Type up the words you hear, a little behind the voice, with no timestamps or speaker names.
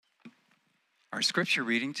Our scripture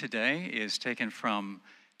reading today is taken from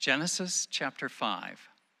Genesis chapter 5.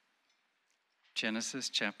 Genesis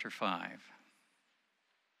chapter 5.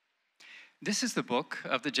 This is the book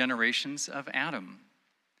of the generations of Adam.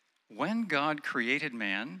 When God created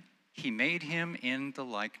man, he made him in the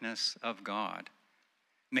likeness of God.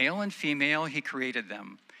 Male and female he created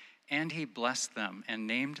them, and he blessed them and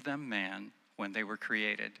named them man when they were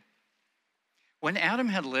created. When Adam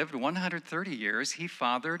had lived 130 years, he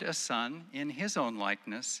fathered a son in his own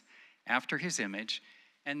likeness, after his image,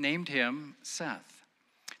 and named him Seth.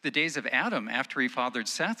 The days of Adam after he fathered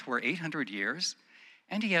Seth were 800 years,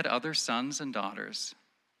 and he had other sons and daughters.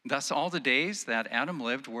 Thus all the days that Adam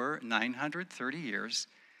lived were 930 years,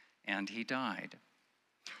 and he died.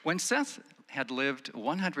 When Seth had lived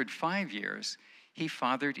 105 years, he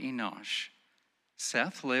fathered Enosh.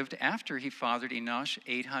 Seth lived after he fathered Enosh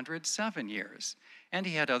 807 years, and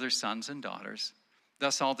he had other sons and daughters.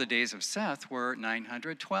 Thus all the days of Seth were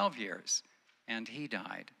 912 years, and he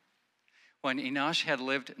died. When Enosh had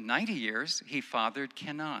lived 90 years, he fathered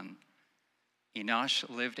Kenan. Enosh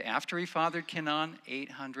lived after he fathered Kenan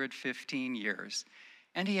 815 years,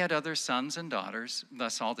 and he had other sons and daughters.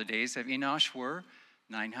 Thus all the days of Enosh were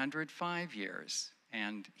 905 years,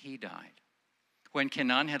 and he died. When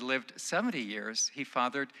Kenan had lived 70 years, he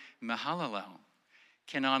fathered Mahalalel.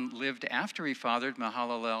 Kenan lived after he fathered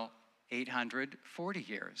Mahalalel 840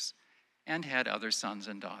 years, and had other sons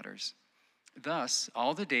and daughters. Thus,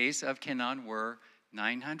 all the days of Kenan were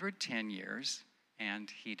 910 years,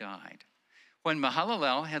 and he died. When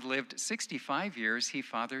Mahalalel had lived 65 years, he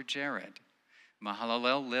fathered Jared.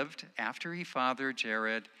 Mahalalel lived after he fathered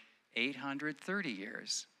Jared 830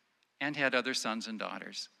 years, and had other sons and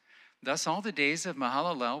daughters. Thus all the days of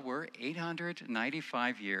Mahalalel were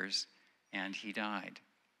 895 years, and he died.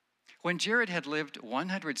 When Jared had lived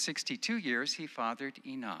 162 years, he fathered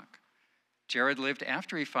Enoch. Jared lived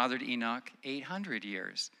after he fathered Enoch 800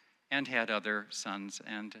 years, and had other sons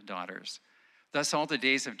and daughters. Thus all the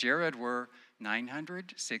days of Jared were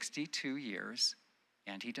 962 years,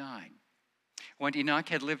 and he died. When Enoch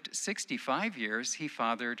had lived 65 years, he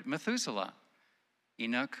fathered Methuselah.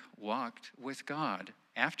 Enoch walked with God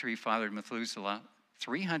after he fathered Methuselah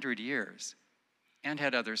 300 years, and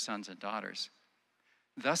had other sons and daughters.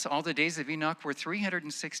 Thus all the days of Enoch were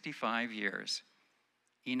 365 years.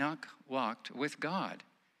 Enoch walked with God,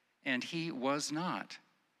 and he was not,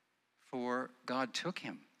 for God took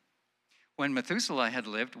him. When Methuselah had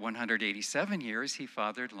lived 187 years, he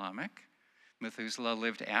fathered Lamech. Methuselah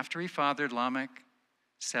lived after he fathered Lamech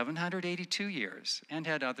 782 years, and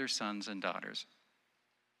had other sons and daughters.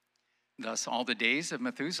 Thus all the days of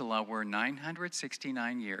Methuselah were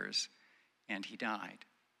 969 years, and he died.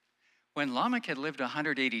 When Lamech had lived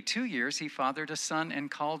 182 years, he fathered a son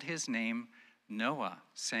and called his name Noah,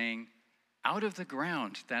 saying, "Out of the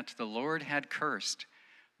ground that the Lord had cursed,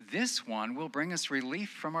 this one will bring us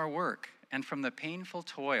relief from our work and from the painful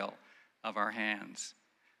toil of our hands."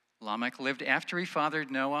 Lamech lived after he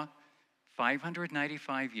fathered Noah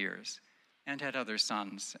 595 years, and had other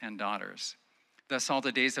sons and daughters. Thus all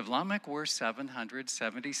the days of Lamech were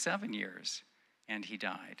 777 years, and he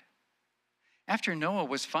died. After Noah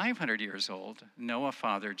was 500 years old, Noah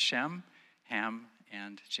fathered Shem, Ham,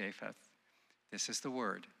 and Japheth. This is the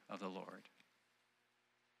word of the Lord.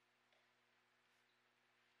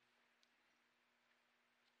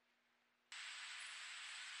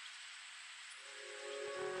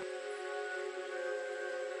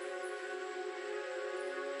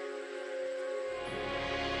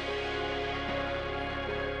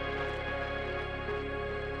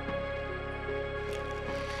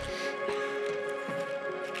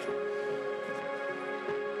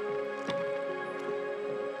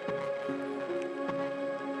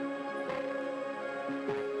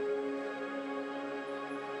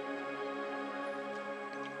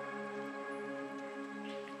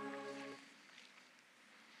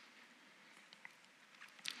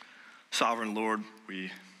 Sovereign Lord,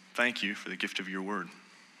 we thank you for the gift of your word.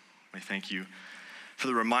 We thank you for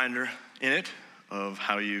the reminder in it of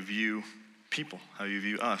how you view people, how you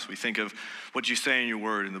view us. We think of what you say in your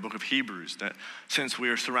word in the book of Hebrews, that since we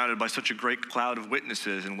are surrounded by such a great cloud of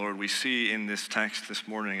witnesses, and Lord, we see in this text this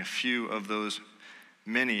morning a few of those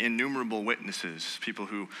many innumerable witnesses, people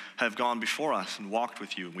who have gone before us and walked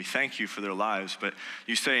with you. We thank you for their lives. But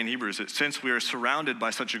you say in Hebrews that since we are surrounded by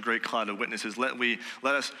such a great cloud of witnesses, let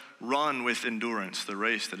us run with endurance the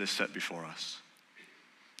race that is set before us.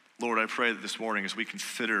 Lord, I pray that this morning as we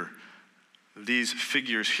consider these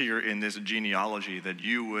figures here in this genealogy, that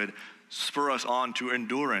you would spur us on to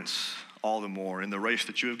endurance all the more. In the race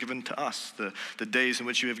that you have given to us, the days in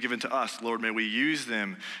which you have given to us, Lord, may we use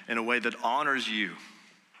them in a way that honors you.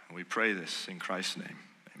 And we pray this in Christ's name.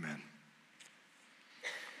 Amen.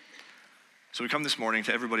 So we come this morning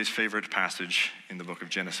to everybody's favorite passage in the book of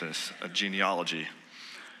Genesis, a genealogy.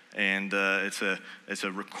 And it's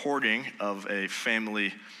a recording of a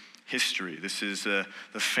family history. This is the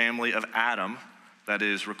family of Adam that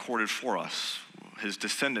is recorded for us, his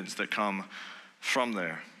descendants that come from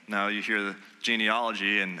there. Now you hear the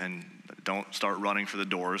genealogy and don't start running for the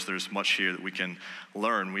doors. There's much here that we can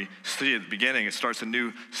learn. We see at the beginning, it starts a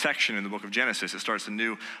new section in the book of Genesis. It starts a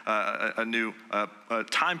new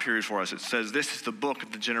time period for us. It says, this is the book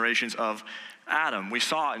of the generations of Adam. We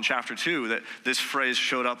saw in chapter 2 that this phrase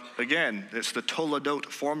showed up again. It's the Toledot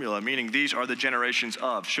formula, meaning these are the generations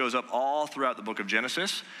of. Shows up all throughout the book of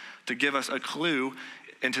Genesis to give us a clue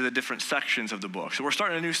into the different sections of the book. So we're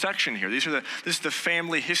starting a new section here. This is the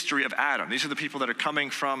family history of Adam. These are the people that are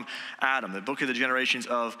coming from Adam, the book of the generations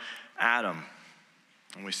of Adam.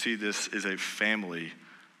 And we see this is a family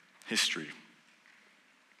history.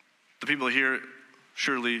 The people here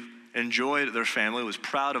surely enjoyed their family, was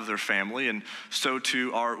proud of their family, and so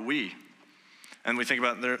too are we. And we think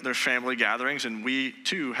about their family gatherings, and we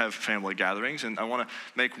too have family gatherings. And I want to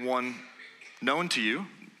make one known to you.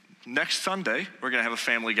 Next Sunday, we're going to have a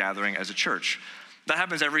family gathering as a church. That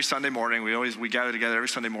happens every Sunday morning. We gather together every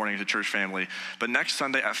Sunday morning as a church family. But next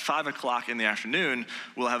Sunday at 5 o'clock in the afternoon,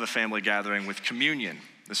 we'll have a family gathering with communion.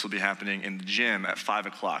 This will be happening in the gym at 5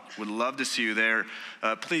 o'clock. Would love to see you there.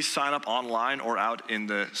 Please sign up online or out in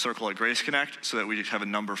the circle at Grace Connect so that we have a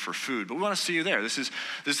number for food. But we want to see you there. This is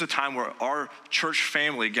the time where our church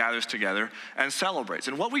family gathers together and celebrates.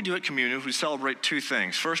 And what we do at communion, we celebrate two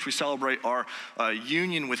things. First, we celebrate our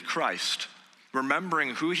union with Christ,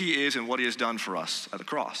 remembering who he is and what he has done for us at the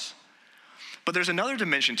cross. But there's another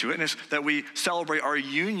dimension to it, and it's that we celebrate our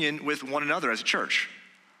union with one another as a church.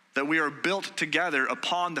 That we are built together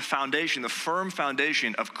upon the foundation, the firm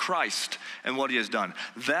foundation of Christ and what he has done.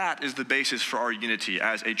 That is the basis for our unity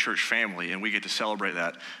as a church family, and we get to celebrate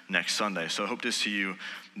that next Sunday. So I hope to see you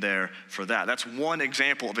there for that. That's one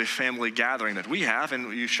example of a family gathering that we have,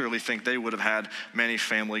 and you surely think they would have had many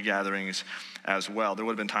family gatherings as well. There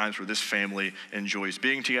would have been times where this family enjoys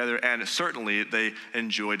being together, and certainly they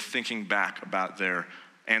enjoyed thinking back about their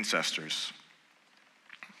ancestors.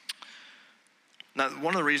 Now,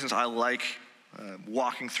 one of the reasons I like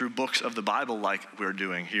walking through books of the Bible like we're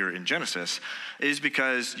doing here in Genesis is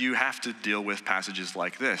because you have to deal with passages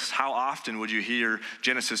like this. How often would you hear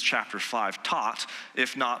Genesis chapter 5 taught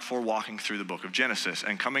if not for walking through the book of Genesis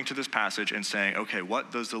and coming to this passage and saying, okay,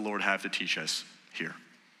 what does the Lord have to teach us here?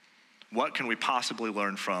 What can we possibly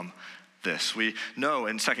learn from this? We know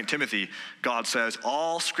in 2 Timothy, God says,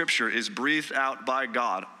 all scripture is breathed out by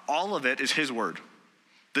God. All of it is his word.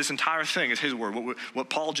 This entire thing is his word. What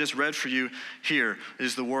Paul just read for you here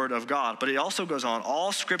is the word of God. But he also goes on,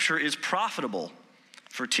 all scripture is profitable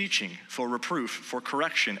for teaching, for reproof, for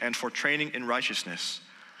correction, and for training in righteousness,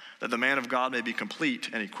 that the man of God may be complete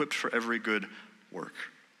and equipped for every good work.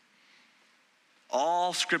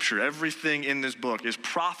 All scripture, everything in this book is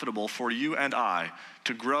profitable for you and I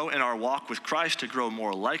to grow in our walk with Christ, to grow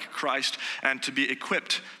more like Christ, and to be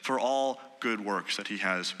equipped for all good works that he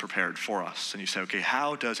has prepared for us. And you say, okay,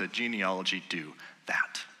 how does a genealogy do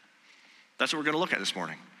that? That's what we're going to look at this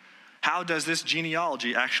morning. How does this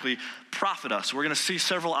genealogy actually profit us? We're going to see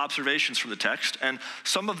several observations from the text, and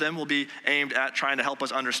some of them will be aimed at trying to help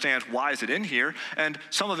us understand why is it in here, and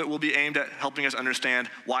some of it will be aimed at helping us understand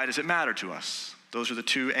why does it matter to us. Those are the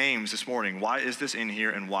two aims this morning. Why is this in here,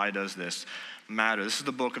 and why does this matter? This is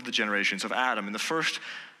the book of the generations of Adam, and the first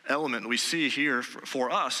element we see here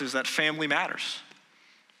for us is that family matters.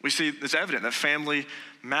 We see it's evident that family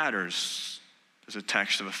matters. There's a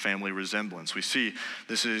text of a family resemblance. We see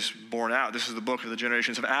this is borne out. This is the book of the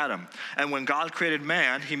generations of Adam. And when God created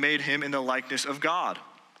man, he made him in the likeness of God.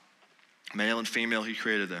 Male and female, he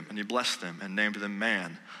created them, and he blessed them and named them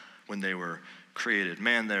man when they were created.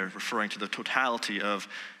 Man there referring to the totality of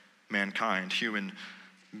mankind, human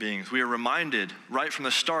beings. We are reminded right from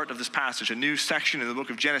the start of this passage, a new section in the book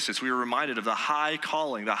of Genesis, we are reminded of the high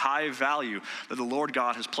calling, the high value that the Lord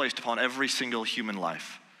God has placed upon every single human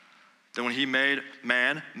life. That when he made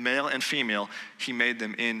man, male and female, he made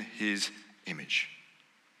them in his image,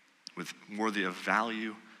 with worthy of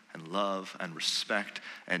value and love and respect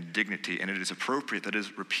and dignity. And it is appropriate that it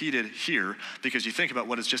is repeated here because you think about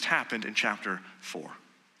what has just happened in chapter 4.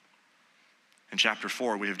 In chapter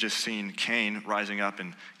 4, we have just seen Cain rising up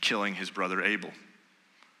and killing his brother Abel.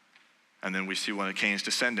 And then we see one of Cain's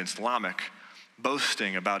descendants, Lamech,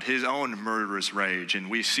 boasting about his own murderous rage. And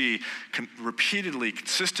we see repeatedly,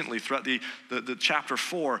 consistently throughout the chapter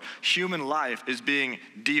 4, human life is being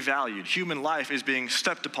devalued. Human life is being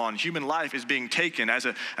stepped upon. Human life is being taken as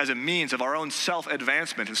a means of our own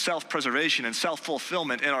self-advancement and self-preservation and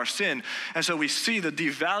self-fulfillment in our sin. And so we see the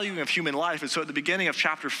devaluing of human life. And so at the beginning of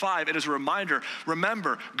chapter 5, it is a reminder,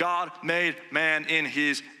 remember, God made man in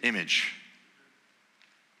his image.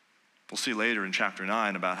 We'll see later in chapter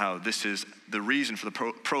 9 about how this is the reason for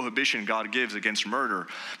the prohibition God gives against murder.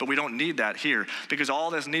 But we don't need that here, because all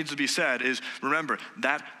that needs to be said is, remember,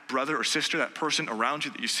 that brother or sister, that person around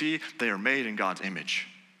you that you see, they are made in God's image.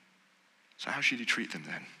 So how should you treat them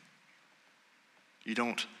then? You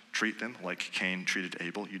don't treat them like Cain treated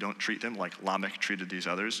Abel. You don't treat them like Lamech treated these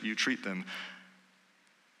others. You treat them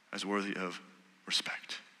as worthy of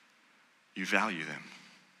respect. You value them,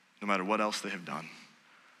 no matter what else they have done,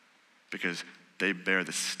 because they bear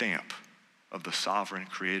the stamp of the sovereign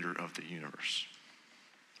creator of the universe.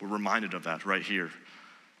 We're reminded of that right here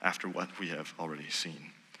after what we have already seen.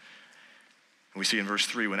 And we see in verse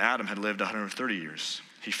 3, when Adam had lived 130 years,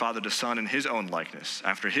 he fathered a son in his own likeness,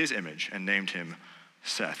 after his image, and named him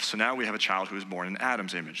Seth. So now we have a child who is born in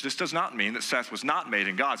Adam's image. This does not mean that Seth was not made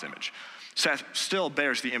in God's image. Seth still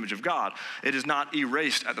bears the image of God. It is not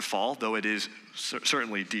erased at the fall, though it is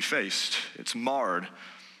certainly defaced. It's marred.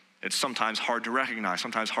 It's sometimes hard to recognize,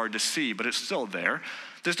 sometimes hard to see, but it's still there.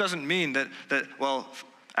 This doesn't mean that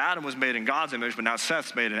Adam was made in God's image, but now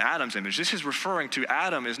Seth's made in Adam's image. This is referring to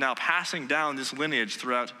Adam is now passing down this lineage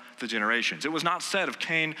throughout the generations. It was not said of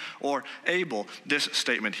Cain or Abel, this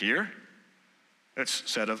statement here. It's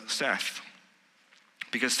said of Seth.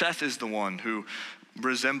 Because Seth is the one who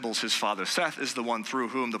resembles his father. Seth is the one through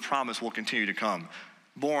whom the promise will continue to come.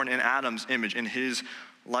 Born in Adam's image, in his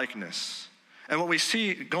likeness. And what we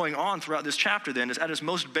see going on throughout this chapter then is, at its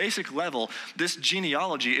most basic level, this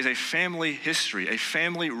genealogy is a family history, a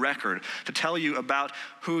family record to tell you about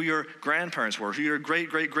who your grandparents were, who your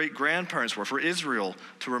great-great-great-grandparents were, for Israel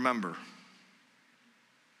to remember.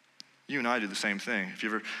 You and I do the same thing. If you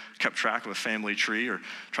ever kept track of a family tree or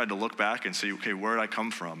tried to look back and see, okay, where did I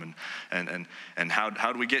come from? And how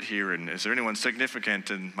did we get here? And is there anyone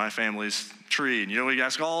significant in my family's tree? And we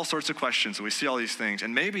ask all sorts of questions, and we see all these things.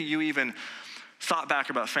 And maybe you even thought back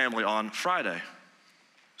about family on Friday.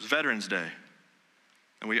 It was Veterans Day.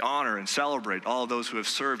 And we honor and celebrate all of those who have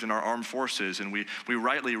served in our armed forces, and we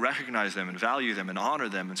rightly recognize them and value them and honor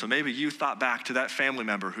them. And so maybe you thought back to that family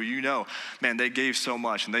member who man, they gave so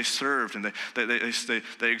much, and they served, and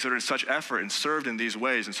they exerted such effort and served in these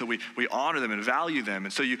ways. And so we honor them and value them.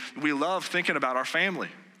 And so we love thinking about our family.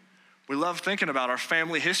 We love thinking about our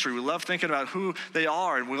family history. We love thinking about who they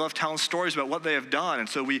are, and we love telling stories about what they have done. And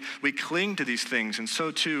so we cling to these things, and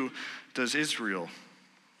so too does Israel.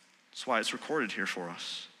 That's why it's recorded here for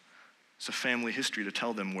us. It's a family history to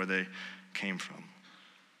tell them where they came from.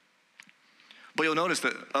 But you'll notice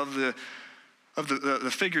that of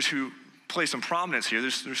the figures who play some prominence here,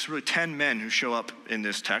 there's really 10 men who show up in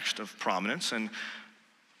this text of prominence, and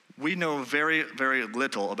we know very, very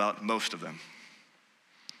little about most of them.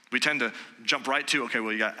 We tend to jump right to, okay,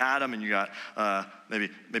 well, you got Adam, and you got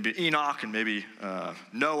maybe Enoch, and maybe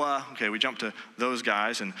Noah. Okay, we jump to those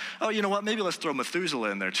guys, and you know what? Maybe let's throw Methuselah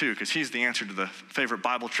in there too, because he's the answer to the favorite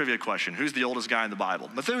Bible trivia question: who's the oldest guy in the Bible?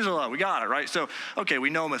 Methuselah. We got it, right? So, okay, we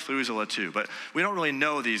know Methuselah too, but we don't really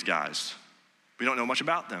know these guys. We don't know much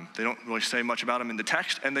about them. They don't really say much about them in the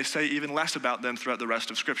text, and they say even less about them throughout the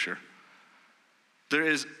rest of Scripture. There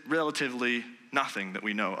is relatively nothing that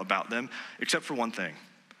we know about them, except for one thing.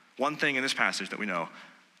 One thing in this passage that we know: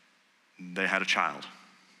 they had a child.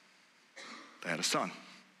 They had a son.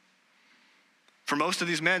 For most of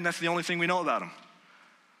these men, that's the only thing we know about them.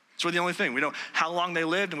 It's really the only thing. We know how long they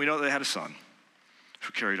lived, and we know that they had a son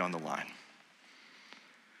who carried on the line.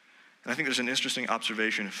 And I think there's an interesting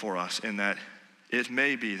observation for us in that it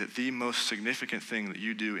may be that the most significant thing that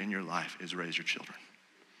you do in your life is raise your children.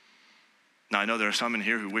 Now, I know there are some in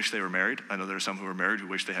here who wish they were married. I know there are some who are married who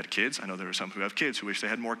wish they had kids. I know there are some who have kids who wish they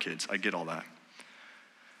had more kids. I get all that.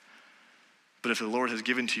 But if the Lord has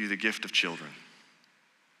given to you the gift of children,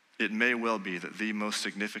 it may well be that the most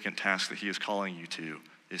significant task that he is calling you to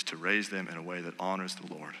is to raise them in a way that honors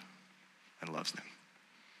the Lord and loves them.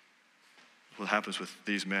 What happens with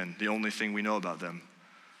these men, the only thing we know about them,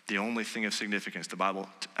 the only thing of significance the Bible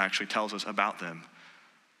actually tells us about them,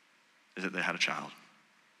 is that they had a child.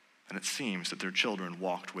 And it seems that their children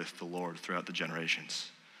walked with the Lord throughout the generations.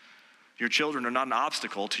 Your children are not an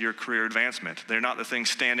obstacle to your career advancement. They're not the thing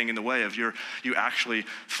standing in the way of you actually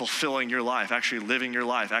fulfilling your life, actually living your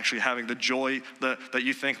life, actually having the joy that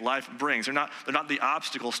you think life brings. They're not the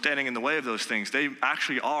obstacle standing in the way of those things. They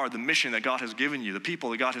actually are the mission that God has given you, the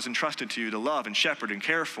people that God has entrusted to you to love and shepherd and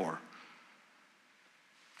care for.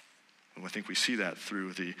 And I think we see that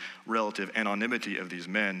through the relative anonymity of these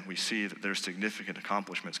men. We see that their significant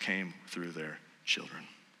accomplishments came through their children.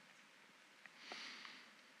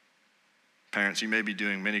 Parents, you may be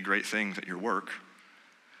doing many great things at your work.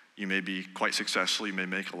 You may be quite successful. You may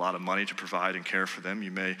make a lot of money to provide and care for them.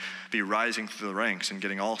 You may be rising through the ranks and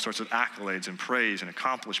getting all sorts of accolades and praise and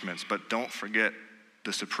accomplishments, but don't forget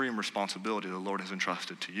the supreme responsibility the Lord has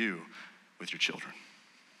entrusted to you with your children.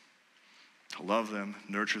 To love them,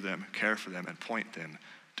 nurture them, care for them, and point them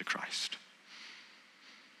to Christ.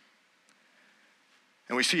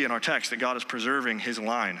 And we see in our text that God is preserving his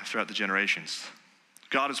line throughout the generations.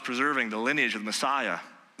 God is preserving the lineage of the Messiah.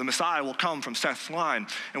 The Messiah will come from Seth's line,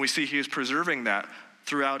 and we see he is preserving that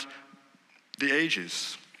throughout the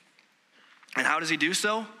ages. And how does he do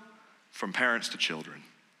so? From parents to children,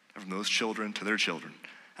 and from those children to their children,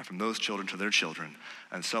 and from those children to their children,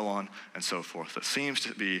 and so on and so forth. It seems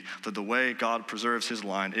to be that the way God preserves his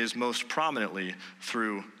line is most prominently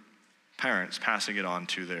through parents passing it on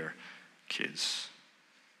to their kids.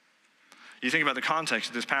 You think about the context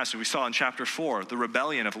of this passage we saw in chapter 4, the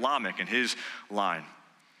rebellion of Lamech and his line.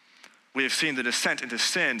 We have seen the descent into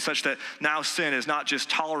sin, such that now sin is not just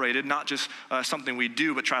tolerated, not just something we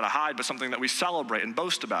do but try to hide, but something that we celebrate and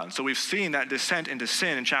boast about. And so we've seen that descent into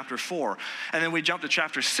sin in chapter 4. And then we jump to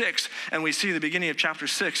chapter 6, and we see the beginning of chapter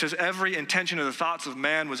 6 says, every intention of the thoughts of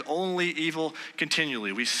man was only evil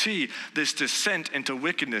continually. We see this descent into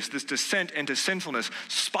wickedness, this descent into sinfulness,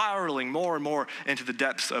 spiraling more and more into the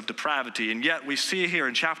depths of depravity. And yet we see here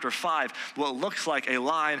in chapter 5 what looks like a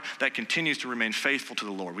line that continues to remain faithful to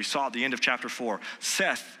the Lord. We saw at the end of chapter 4,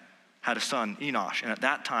 Seth had a son, Enosh, and at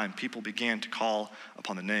that time, people began to call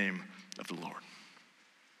upon the name of the Lord.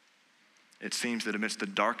 It seems that amidst the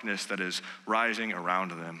darkness that is rising around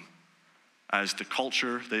them, as the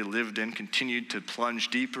culture they lived in continued to plunge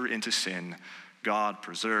deeper into sin, God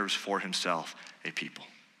preserves for himself a people.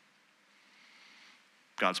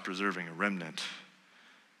 God's preserving a remnant.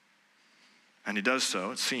 And he does so,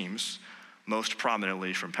 it seems, most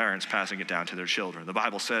prominently from parents passing it down to their children. The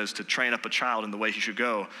Bible says to train up a child in the way he should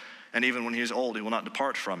go, and even when he is old, he will not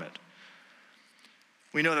depart from it.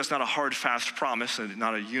 We know that's not a hard, fast promise and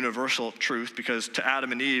not a universal truth, because to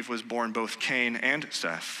Adam and Eve was born both Cain and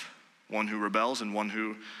Seth, one who rebels and one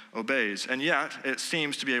who obeys. And yet, it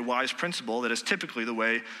seems to be a wise principle that is typically the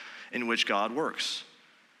way in which God works.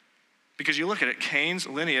 Because you look at it, Cain's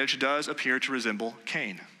lineage does appear to resemble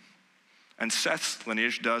Cain. And Seth's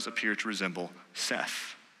lineage does appear to resemble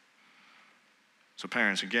Seth. So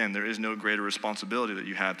parents, again, there is no greater responsibility that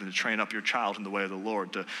you have than to train up your child in the way of the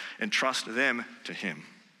Lord, to entrust them to him,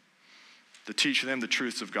 to teach them the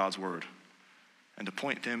truths of God's word, and to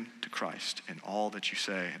point them to Christ in all that you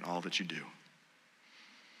say and all that you do.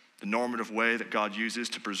 The normative way that God uses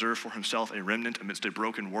to preserve for himself a remnant amidst a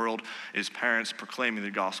broken world is parents proclaiming the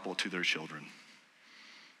gospel to their children.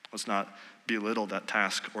 Let's not belittle that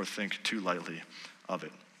task or think too lightly of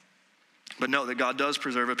it. But note that God does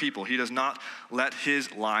preserve a people. He does not let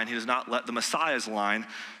his line, he does not let the Messiah's line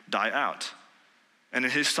die out. And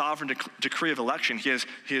in his sovereign decree of election, he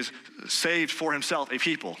has saved for himself a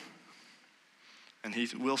people. And he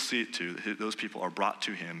will see it too, that those people are brought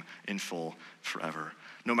to him in full forever.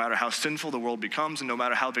 No matter how sinful the world becomes, and no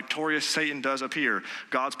matter how victorious Satan does appear,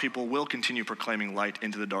 God's people will continue proclaiming light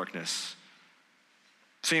into the darkness.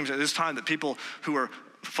 Seems at this time that people who are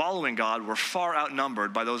following God were far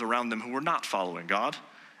outnumbered by those around them who were not following God,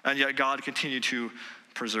 and yet God continued to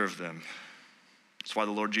preserve them. That's why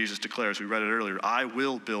the Lord Jesus declares, we read it earlier, I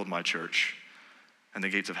will build my church, and the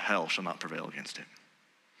gates of hell shall not prevail against it.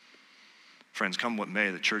 Friends, come what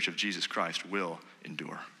may, the church of Jesus Christ will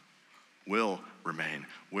endure, will remain,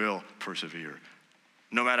 will persevere.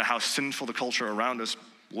 No matter how sinful the culture around us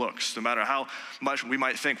looks, no matter how much we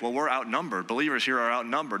might think, well, we're outnumbered, believers here are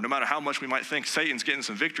outnumbered, no matter how much we might think Satan's getting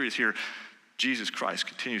some victories here, Jesus Christ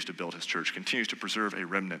continues to build his church, continues to preserve a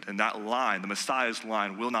remnant. And that line, the Messiah's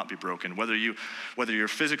line, will not be broken. Whether you're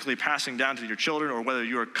physically passing down to your children or whether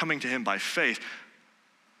you are coming to him by faith,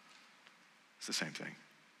 it's the same thing.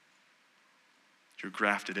 You're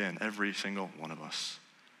grafted in, every single one of us,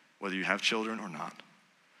 whether you have children or not.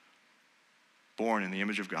 Born in the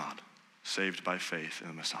image of God, saved by faith in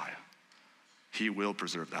the Messiah. He will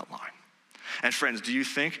preserve that line. And friends, do you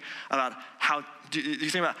think about how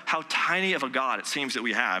tiny of a God it seems that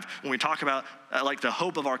we have when we talk about like the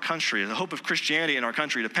hope of our country, the hope of Christianity in our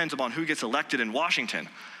country depends upon who gets elected in Washington.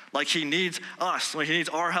 Like he needs us, like he needs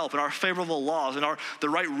our help and our favorable laws and the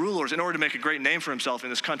right rulers in order to make a great name for himself in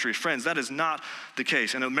this country. Friends, that is not the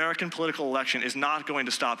case. An American political election is not going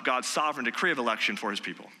to stop God's sovereign decree of election for his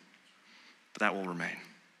people. But that will remain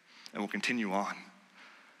and will continue on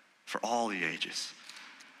for all the ages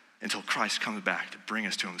until Christ comes back to bring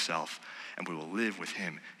us to himself, and we will live with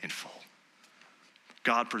him in full.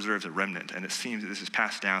 God preserves a remnant, and it seems that this is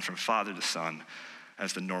passed down from father to son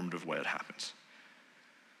as the normative way it happens.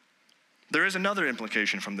 There is another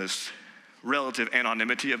implication from this relative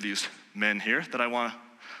anonymity of these men here that I want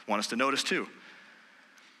us to notice too.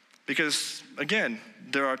 Because, again,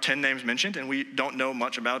 there are 10 names mentioned, and we don't know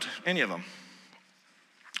much about any of them.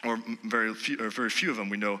 Or very few of them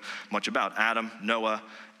we know much about. Adam, Noah,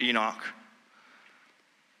 Enoch.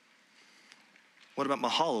 What about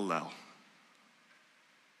Mahalalel?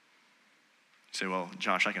 You say, well,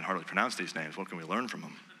 Josh, I can hardly pronounce these names. What can we learn from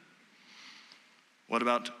them? What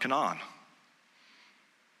about Canaan?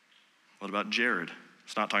 What about Jared?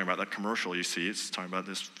 It's not talking about that commercial you see. It's talking about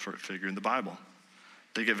this figure in the Bible.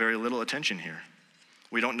 They get very little attention here.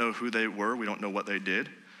 We don't know who they were. We don't know what they did.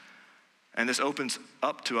 And this opens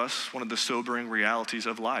up to us one of the sobering realities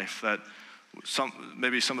of life that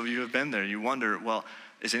maybe some of you have been there. You wonder, well,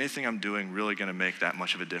 is anything I'm doing really going to make that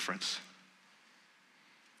much of a difference?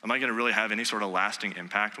 Am I going to really have any sort of lasting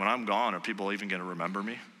impact? When I'm gone, are people even going to remember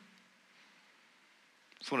me?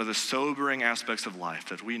 It's one of the sobering aspects of life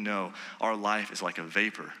that we know our life is like a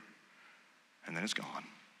vapor, and then it's gone.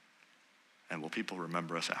 And will people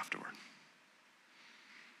remember us afterward?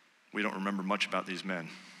 We don't remember much about these men.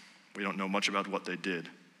 We don't know much about what they did.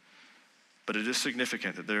 But it is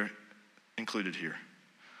significant that they're included here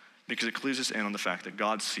because it clues us in on the fact that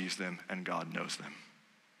God sees them and God knows them,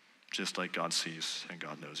 just like God sees and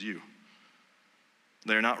God knows you.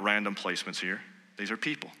 They're not random placements here. These are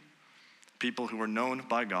people who are known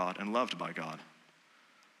by God and loved by God.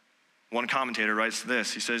 One commentator writes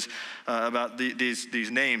this. He says about these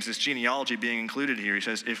names, this genealogy being included here, he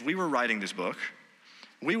says, if we were writing this book,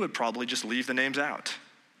 we would probably just leave the names out.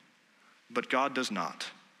 But God does not.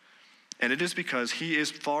 And it is because he is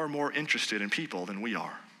far more interested in people than we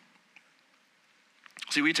are.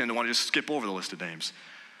 See, we tend to want to just skip over the list of names.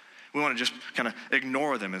 We want to just kind of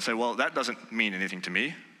ignore them and say, well, that doesn't mean anything to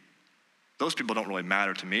me. Those people don't really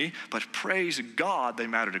matter to me, but praise God, they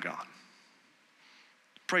matter to God.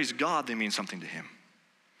 Praise God, they mean something to him.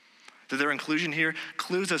 That their inclusion here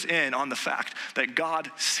clues us in on the fact that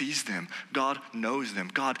God sees them, God knows them,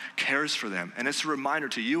 God cares for them. And it's a reminder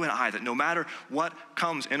to you and I that no matter what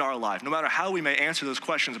comes in our life, no matter how we may answer those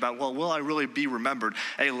questions about, well, will I really be remembered?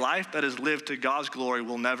 A life that is lived to God's glory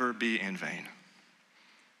will never be in vain.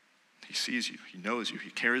 He sees you, he knows you, he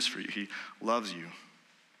cares for you, he loves you.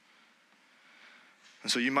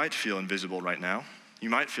 And so you might feel invisible right now. You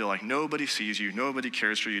might feel like nobody sees you, nobody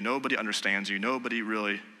cares for you, nobody understands you, nobody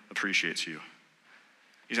really appreciates you.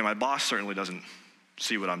 You say, my boss certainly doesn't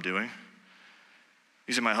see what I'm doing.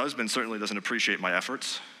 You say, my husband certainly doesn't appreciate my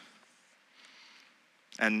efforts.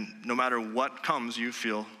 And no matter what comes, you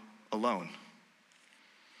feel alone.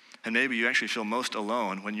 And maybe you actually feel most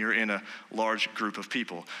alone when you're in a large group of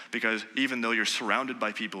people, because even though you're surrounded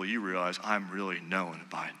by people, you realize I'm really known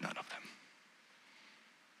by none of them.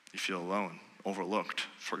 You feel alone, overlooked,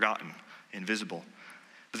 forgotten, invisible.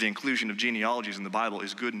 But the inclusion of genealogies in the Bible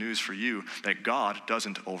is good news for you that God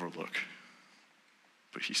doesn't overlook,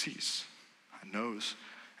 but he sees and knows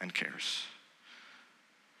and cares.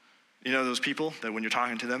 You know those people that when you're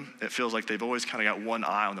talking to them, it feels like they've always kind of got one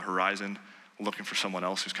eye on the horizon looking for someone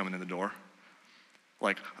else who's coming in the door?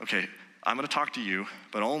 Like, okay, I'm going to talk to you,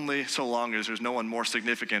 but only so long as there's no one more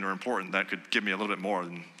significant or important that could give me a little bit more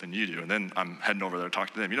than you do. And then I'm heading over there to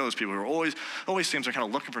talk to them. You know those people who are always seems they're kind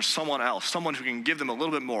of looking for someone else, someone who can give them a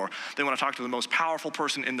little bit more. They want to talk to the most powerful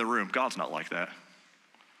person in the room. God's not like that.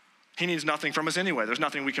 He needs nothing from us anyway. There's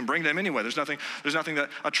nothing we can bring to him anyway. There's nothing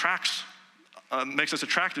that makes us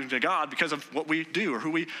attractive to God because of what we do or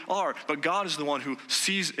who we are. But God is the one who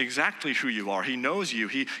sees exactly who you are. He knows you.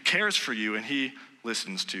 He cares for you, and he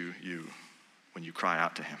listens to you when you cry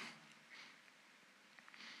out to him.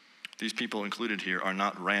 These people included here are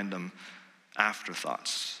not random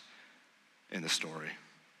afterthoughts in the story.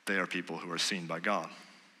 They are people who are seen by God.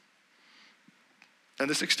 And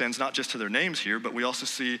this extends not just to their names here, but we also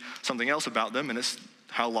see something else about them, and it's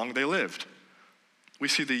how long they lived. We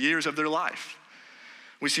see the years of their life.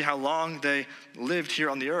 We see how long they lived here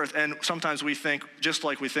on the earth. And sometimes we think, just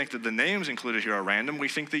like we think that the names included here are random, we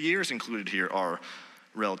think the years included here are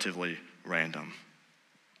relatively random.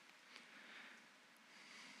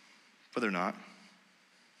 But they're not.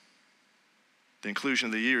 The inclusion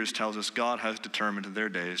of the years tells us God has determined their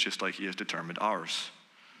days just like he has determined ours.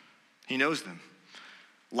 He knows them.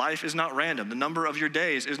 Life is not random. The number of your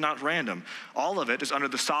days is not random. All of it is under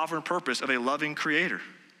the sovereign purpose of a loving creator.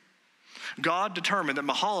 God determined that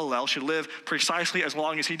Mahalalel should live precisely as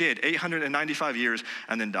long as he did, 895 years,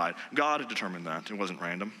 and then died. God determined that. It wasn't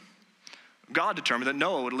random. God determined that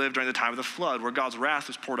Noah would live during the time of the flood where God's wrath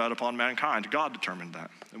was poured out upon mankind. God determined that.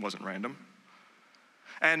 It wasn't random.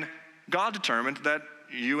 And God determined that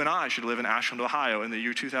you and I should live in Ashland, Ohio in the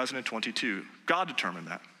year 2022. God determined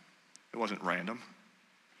that. It wasn't random.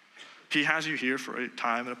 He has you here for a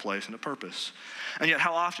time and a place and a purpose. And yet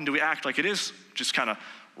how often do we act like it is just kind of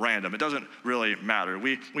random? It doesn't really matter.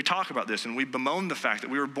 We talk about this and we bemoan the fact that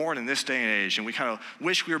we were born in this day and age, and we kind of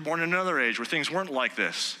wish we were born in another age where things weren't like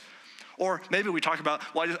this. Or maybe we talk about,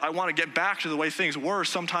 well, I want to get back to the way things were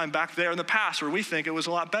sometime back there in the past where we think it was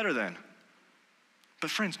a lot better then. But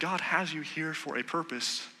friends, God has you here for a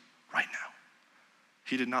purpose right now.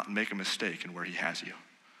 He did not make a mistake in where he has you.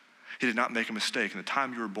 He did not make a mistake in the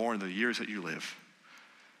time you were born, the years that you live.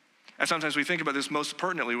 And sometimes we think about this most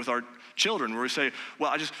pertinently with our children, where we say,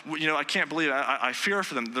 well, I can't believe it. I fear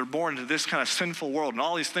for them. They're born into this kind of sinful world and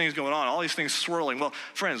all these things going on, all these things swirling. Well,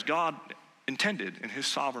 friends, God intended in his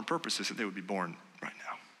sovereign purposes that they would be born right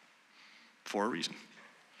now for a reason.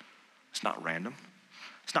 It's not random.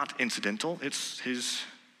 It's not incidental. It's his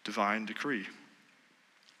divine decree.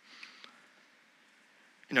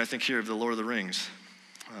 I think here of the Lord of the Rings.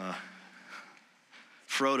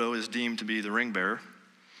 Frodo is deemed to be the ring bearer.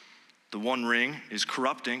 The one ring is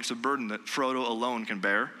corrupting. It's a burden that Frodo alone can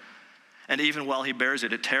bear. And even while he bears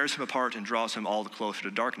it, it tears him apart and draws him all the closer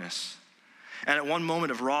to darkness. And at one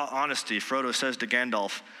moment of raw honesty, Frodo says to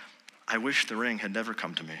Gandalf, I wish the ring had never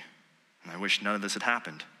come to me, and I wish none of this had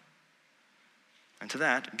happened. And to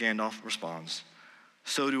that, Gandalf responds,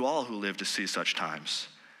 so do all who live to see such times.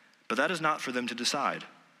 But that is not for them to decide.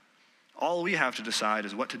 All we have to decide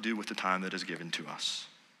is what to do with the time that is given to us.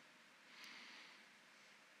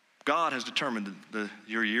 God has determined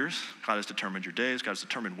your years. God has determined your days. God has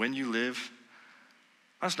determined when you live.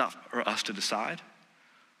 That's not for us to decide.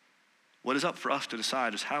 What is up for us to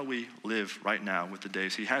decide is how we live right now with the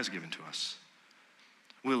days he has given to us.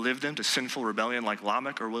 Will we live them to sinful rebellion like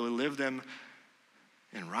Lamech, or will we live them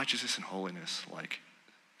in righteousness and holiness like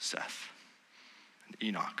Seth and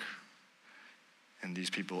Enoch and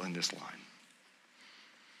these people in this line?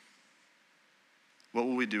 What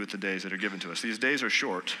will we do with the days that are given to us? These days are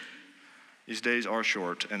short. These days are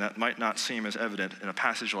short, and that might not seem as evident in a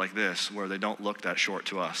passage like this where they don't look that short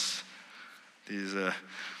to us. These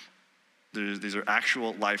are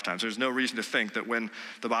actual lifetimes. There's no reason to think that when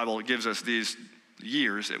the Bible gives us these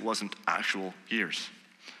years, it wasn't actual years.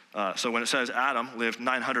 So when it says Adam lived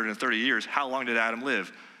 930 years, how long did Adam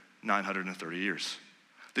live? 930 years.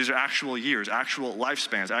 These are actual years, actual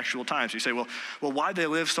lifespans, actual times. You say, well, why'd they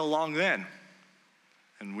live so long then?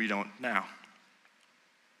 And we don't now.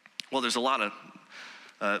 Well, there's a lot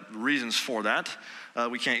of reasons for that.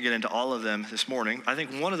 We can't get into all of them this morning. I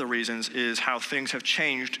think one of the reasons is how things have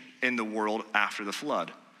changed in the world after the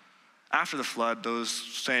flood. After the flood, those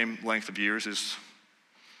same length of years is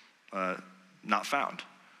not found.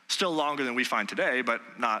 Still longer than we find today, but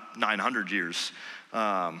not 900 years.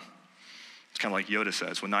 It's kind of like Yoda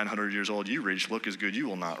says, when 900 years old you reach, look as good you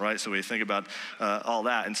will not, right? So we think about all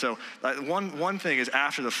that. And so one thing is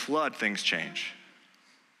after the flood, things change.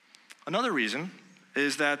 Another reason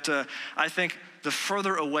is that I think the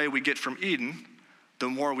further away we get from Eden, the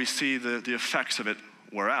more we see the effects of it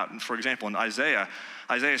wear out. And for example, in Isaiah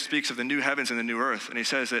speaks of the new heavens and the new earth, and he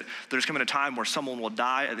says that there's coming a time where someone will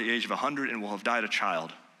die at the age of 100 and will have died a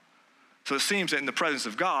child. So it seems that in the presence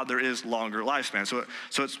of God, there is longer lifespan.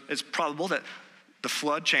 So it's probable that the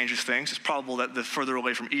flood changes things. It's probable that the further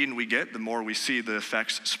away from Eden we get, the more we see the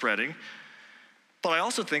effects spreading. But I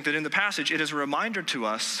also think that in the passage, it is a reminder to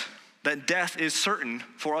us that death is certain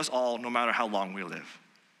for us all, no matter how long we live.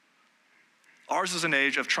 Ours is an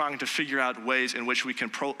age of trying to figure out ways in which we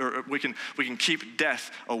can keep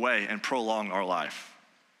death away and prolong our life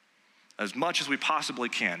as much as we possibly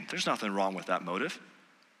can. There's nothing wrong with that motive.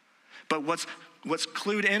 But what's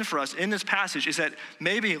clued in for us in this passage is that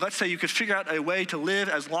maybe, let's say you could figure out a way to live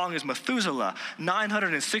as long as Methuselah,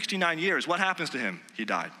 969 years. What happens to him? He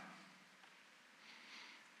died.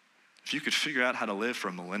 If you could figure out how to live for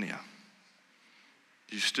a millennia,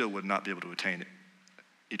 you still would not be able to attain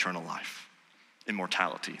eternal life.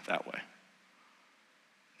 immortality that way.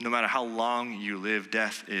 No matter how long you live,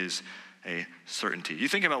 death is a certainty. You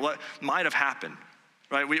think about what might have happened,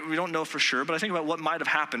 right? We don't know for sure, but I think about what might have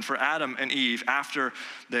happened for Adam and Eve after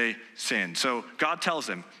they sinned. So God tells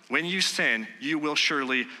them, when you sin, you will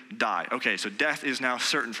surely die. Okay, so death is now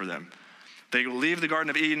certain for them. They leave the Garden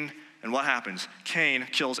of Eden, and what happens? Cain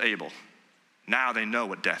kills Abel. Now they know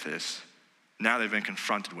what death is. Now they've been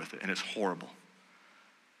confronted with it, and it's horrible.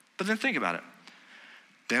 But then think about it.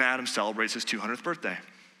 Then Adam celebrates his 200th birthday,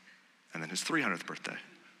 and then his 300th birthday,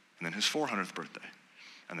 and then his 400th birthday,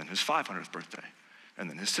 and then his 500th birthday, and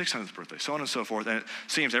then his 600th birthday, so on and so forth. And it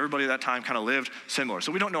seems everybody at that time kind of lived similar.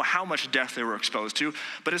 So we don't know how much death they were exposed to,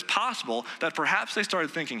 but it's possible that perhaps they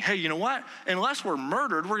started thinking, hey, you know what? Unless we're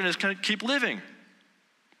murdered, we're going to just keep living.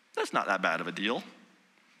 That's not that bad of a deal.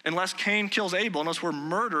 Unless Cain kills Abel, unless we're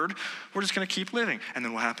murdered, we're just going to keep living. And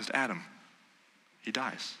then what happens to Adam? He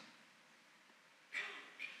dies.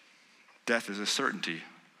 Death is a certainty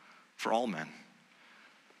for all men.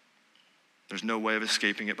 There's no way of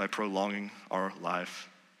escaping it by prolonging our life.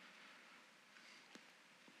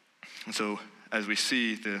 And so as we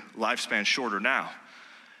see the lifespan shorter now,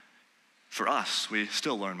 for us, we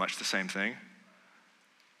still learn much the same thing.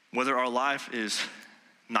 Whether our life is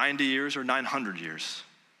 90 years or 900 years,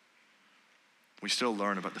 we still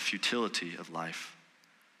learn about the futility of life.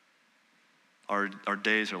 Our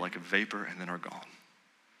days are like a vapor and then are gone.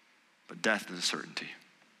 But death is a certainty.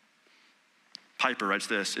 Piper writes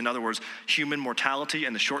this, in other words, human mortality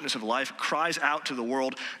and the shortness of life cries out to the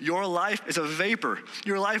world, your life is a vapor.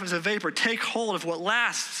 Your life is a vapor. Take hold of what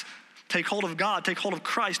lasts. Take hold of God. Take hold of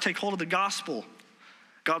Christ. Take hold of the gospel.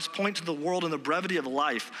 God's point to the world in the brevity of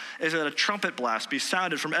life is that a trumpet blast be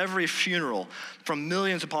sounded from every funeral, from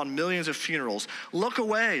millions upon millions of funerals. Look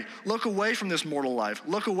away from this mortal life.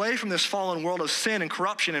 Look away from this fallen world of sin and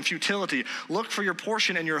corruption and futility. Look for your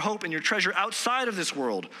portion and your hope and your treasure outside of this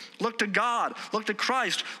world. Look to God, look to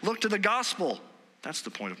Christ, look to the gospel. That's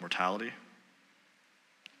the point of mortality.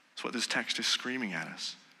 That's what this text is screaming at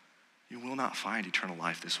us. You will not find eternal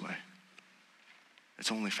life this way.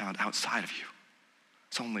 It's only found outside of you.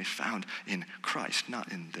 It's only found in Christ,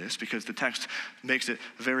 not in this, because the text makes it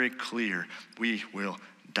very clear. We will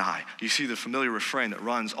die. You see the familiar refrain that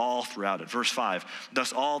runs all throughout it. Verse 5,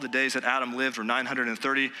 thus all the days that Adam lived were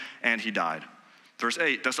 930, and he died. Verse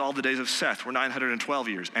 8, thus all the days of Seth were 912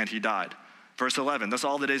 years, and he died. Verse 11, thus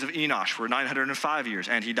all the days of Enosh were 905 years,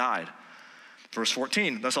 and he died. Verse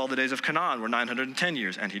 14, thus all the days of Canaan were 910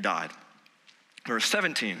 years, and he died. Verse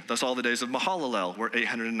 17, thus all the days of Mahalalel were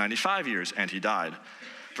 895 years, and he died.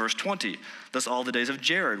 Verse 20, thus all the days of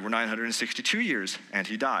Jared were 962 years, and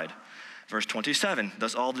he died. Verse 27,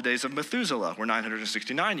 thus all the days of Methuselah were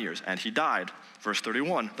 969 years, and he died. Verse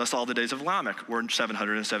 31, thus all the days of Lamech were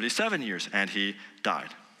 777 years, and he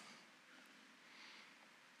died.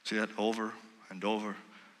 See that over and over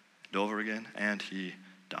and over again, and he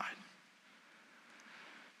died.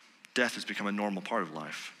 Death has become a normal part of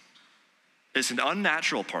life. It's an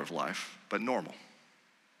unnatural part of life, but normal.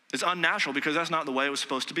 It's unnatural because that's not the way it was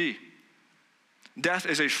supposed to be. Death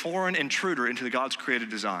is a foreign intruder into God's created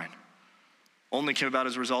design. Only came about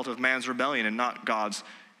as a result of man's rebellion and not God's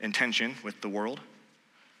intention with the world.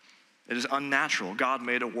 It is unnatural. God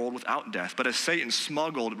made a world without death, but as Satan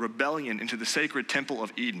smuggled rebellion into the sacred temple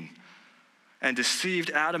of Eden and deceived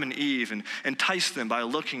Adam and Eve and enticed them by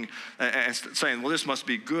looking and saying, well, this must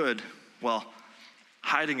be good. Well,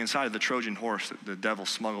 hiding inside of the Trojan horse that the devil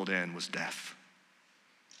smuggled in was death.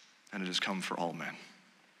 And it has come for all men.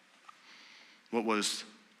 What was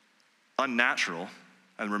unnatural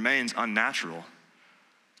and remains unnatural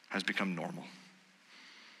has become normal.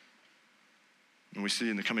 And we see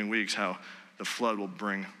in the coming weeks how the flood will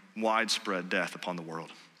bring widespread death upon the world.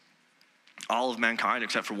 All of mankind,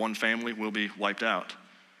 except for one family, will be wiped out.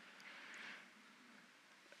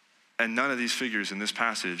 And none of these figures in this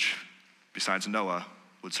passage, besides Noah,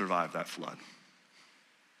 would survive that flood.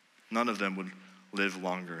 None of them would live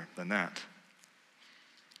longer than that.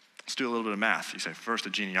 Let's do a little bit of math. You say, first a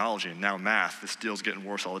genealogy and now math. This deal's getting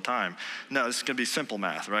worse all the time. No, this is going to be simple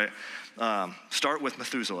math, right? Start with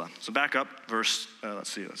Methuselah. So back up let's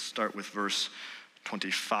start with verse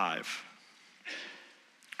 25.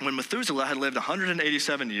 When Methuselah had lived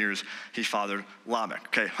 187 years, he fathered Lamech.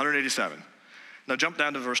 Okay, 187. Now jump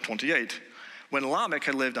down to verse 28. When Lamech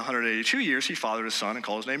had lived 182 years, he fathered a son and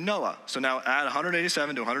called his name Noah. So now add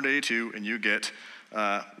 187 to 182, and you get,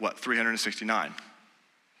 369.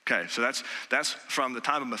 Okay, so that's from the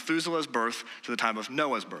time of Methuselah's birth to the time of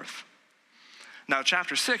Noah's birth. Now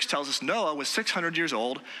chapter 6 tells us Noah was 600 years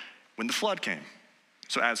old when the flood came.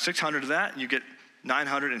 So add 600 to that, and you get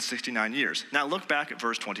 969 years. Now look back at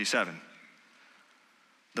verse 27.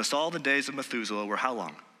 Thus all the days of Methuselah were how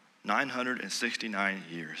long? 969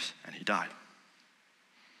 years, and he died.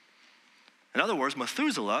 In other words,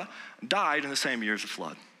 Methuselah died in the same year as the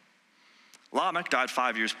flood. Lamech died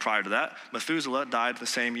 5 years prior to that. Methuselah died the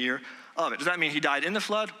same year of it. Does that mean he died in the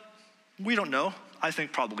flood? We don't know. I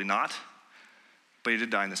think probably not. But he did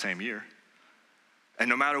die in the same year. And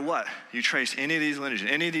no matter what, you trace any of these lineages,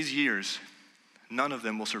 any of these years, none of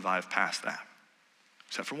them will survive past that.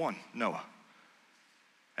 Except for one, Noah.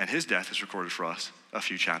 And his death is recorded for us a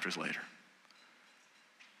few chapters later.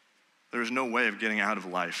 There is no way of getting out of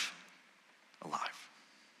life alive.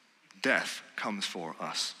 Death comes for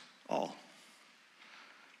us all.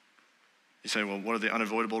 You say, well, what are the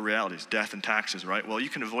unavoidable realities? Death and taxes, right? Well, you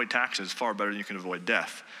can avoid taxes far better than you can avoid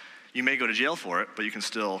death. You may go to jail for it, but you can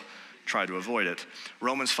still try to avoid it.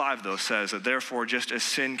 Romans 5, though, says that therefore, just as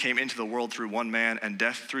sin came into the world through one man and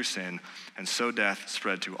death through sin, and so death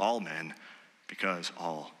spread to all men because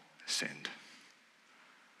all sinned.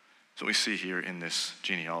 So what we see here in this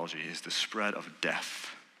genealogy is the spread of death,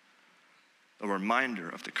 a reminder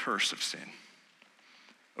of the curse of sin,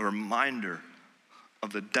 a reminder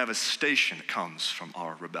of the devastation that comes from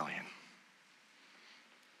our rebellion.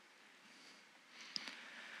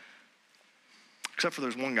 Except for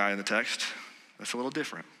there's one guy in the text that's a little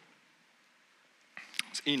different.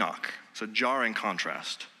 It's Enoch. It's a jarring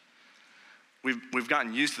contrast. We've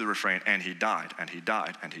gotten used to the refrain, and he died, and he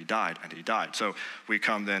died, and he died, and he died. So we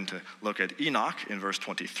come then to look at Enoch in verse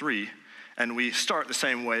 23, and we start the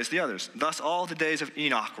same way as the others. Thus all the days of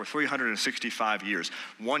Enoch were 365 years,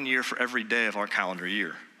 1 year for every day of our calendar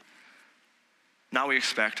year. Now we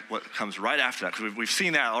expect what comes right after that, because we've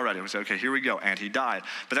seen that already. We say, okay, here we go, and he died.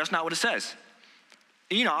 But that's not what it says.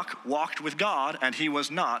 Enoch walked with God, and he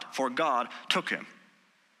was not, for God took him.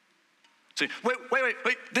 See, wait,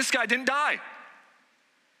 this guy didn't die.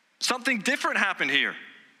 Something different happened here.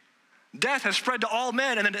 Death has spread to all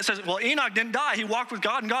men, and then it says, well, Enoch didn't die. He walked with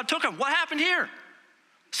God, and God took him. What happened here?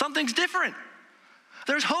 Something's different.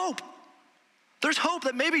 There's hope. There's hope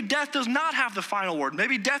that maybe death does not have the final word.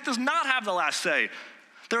 Maybe death does not have the last say.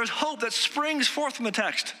 There is hope that springs forth from the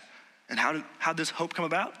text. And how did this hope come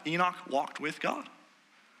about? Enoch walked with God.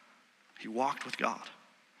 He walked with God.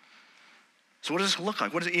 So what does this look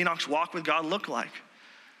like? What does Enoch's walk with God look like?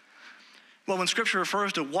 Well, when Scripture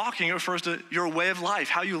refers to walking, it refers to your way of life,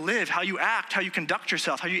 how you live, how you act, how you conduct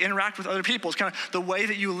yourself, how you interact with other people. It's kind of the way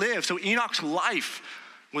that you live. So Enoch's life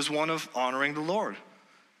was one of honoring the Lord.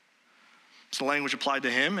 It's the language applied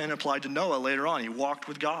to him and applied to Noah later on. He walked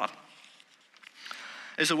with God.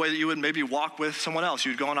 It's a way that you would maybe walk with someone else.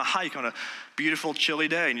 You'd go on a hike on a beautiful, chilly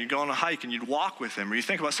day, and you'd go on a hike and you'd walk with them. Or you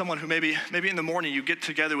think about someone who maybe in the morning you get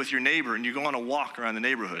together with your neighbor and you go on a walk around the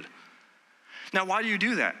neighborhood. Now, why do you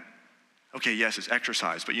do that? Okay, yes, it's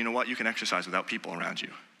exercise, but you know what? You can exercise without people around you.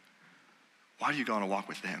 Why do you go on a walk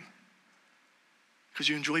with them? Because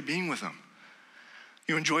you enjoy being with them.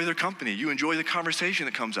 You enjoy their company. You enjoy the conversation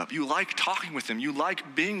that comes up. You like talking with them. You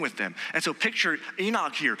like being with them. And so picture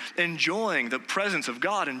Enoch here, enjoying the presence of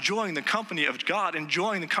God, enjoying the company of God,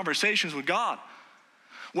 enjoying the conversations with God.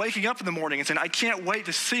 Waking up in the morning and saying, I can't wait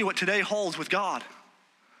to see what today holds with God.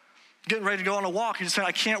 Getting ready to go on a walk, and just saying,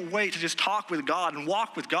 I can't wait to just talk with God and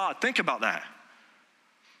walk with God. Think about that.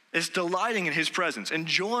 It's delighting in his presence,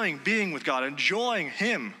 enjoying being with God, enjoying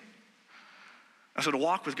him. And so to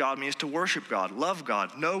walk with God means to worship God, love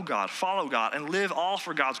God, know God, follow God, and live all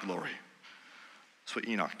for God's glory. That's what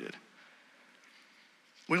Enoch did.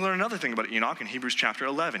 We learn another thing about Enoch in Hebrews chapter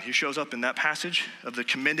 11. He shows up in that passage of the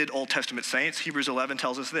commended Old Testament saints. Hebrews 11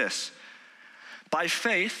 tells us this. By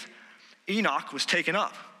faith, Enoch was taken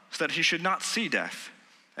up so that he should not see death,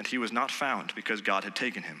 and he was not found because God had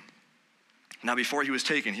taken him. Now before he was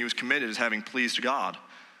taken, he was commended as having pleased God.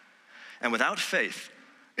 And without faith,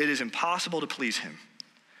 it is impossible to please him.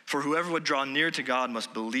 For whoever would draw near to God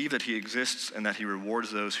must believe that he exists and that he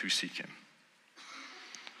rewards those who seek him.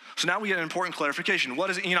 So now we get an important clarification. What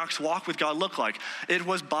does Enoch's walk with God look like? It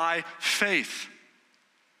was by faith.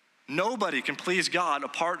 Nobody can please God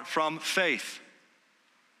apart from faith.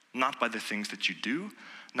 Not by the things that you do,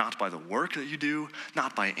 not by the work that you do,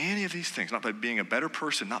 not by any of these things, not by being a better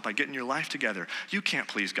person, not by getting your life together. You can't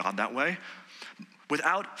please God that way.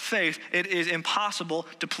 Without faith, it is impossible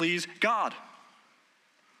to please God.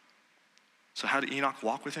 So how did Enoch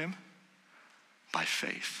walk with him? By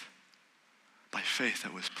faith. By faith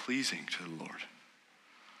that was pleasing to the Lord.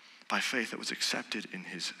 By faith that was accepted in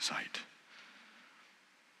his sight.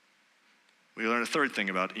 We learn a third thing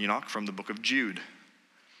about Enoch from the book of Jude.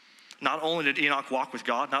 Not only did Enoch walk with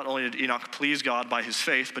God, not only did Enoch please God by his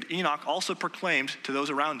faith, but Enoch also proclaimed to those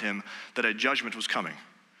around him that a judgment was coming.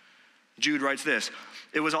 Jude writes this,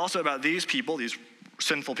 "It was also about these people, these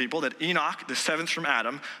sinful people, that Enoch, the seventh from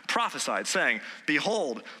Adam, prophesied, saying,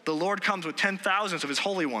 'Behold, the Lord comes with 10,000s of his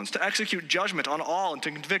holy ones to execute judgment on all and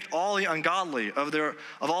to convict all the ungodly of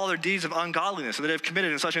all their deeds of ungodliness that they have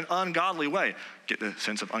committed in such an ungodly way.'" Get the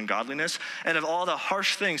sense of ungodliness. "And of all the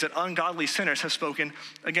harsh things that ungodly sinners have spoken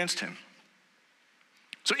against him."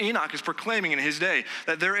 So Enoch is proclaiming in his day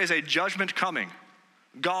that there is a judgment coming.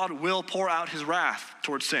 God will pour out his wrath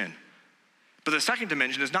towards sin. But the second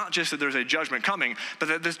dimension is not just that there's a judgment coming, but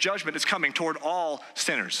that this judgment is coming toward all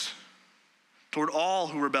sinners, toward all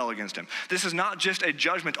who rebel against him. This is not just a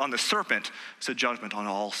judgment on the serpent, it's a judgment on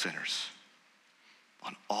all sinners,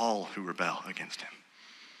 on all who rebel against him.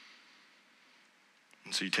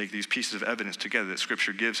 And so you take these pieces of evidence together that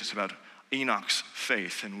Scripture gives us about Enoch's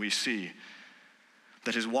faith, and we see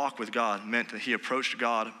that his walk with God meant that he approached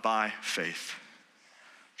God by faith,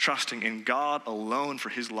 trusting in God alone for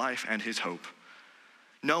his life and his hope,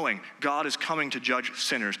 knowing God is coming to judge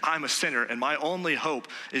sinners. I'm a sinner, and my only hope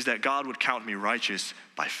is that God would count me righteous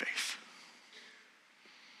by faith.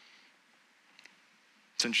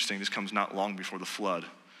 It's interesting, this comes not long before the flood.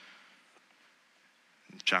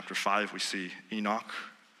 In chapter 5, we see Enoch.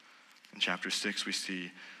 In chapter 6, we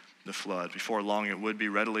see the flood. Before long, it would be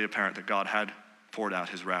readily apparent that God had poured out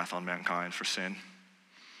his wrath on mankind for sin.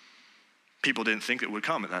 People didn't think it would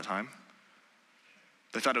come at that time.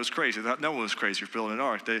 They thought it was crazy. They thought no one was crazy for building an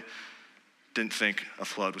ark. They didn't think a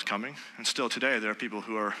flood was coming. And still today, there are people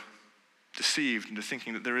who are deceived into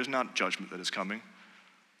thinking that there is not judgment that is coming,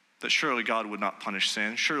 that surely God would not punish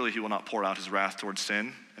sin. Surely he will not pour out his wrath towards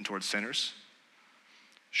sin and towards sinners.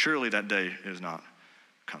 Surely that day is not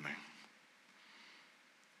coming.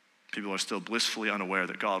 People are still blissfully unaware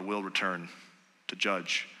that God will return to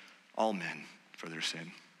judge all men for their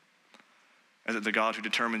sin. And that the God who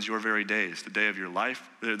determines your very days, the day of your life,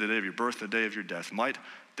 the day of your birth, the day of your death, might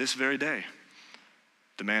this very day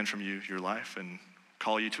demand from you your life and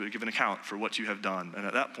call you to give an account for what you have done. And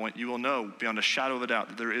at that point, you will know beyond a shadow of a doubt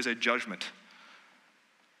that there is a judgment,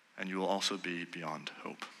 and you will also be beyond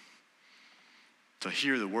hope. To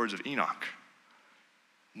hear the words of Enoch,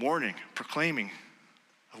 warning, proclaiming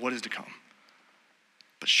of what is to come,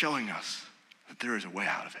 but showing us that there is a way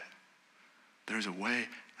out of it. There is a way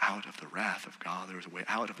out of the wrath of God. There is a way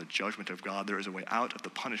out of the judgment of God. There is a way out of the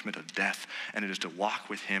punishment of death, and it is to walk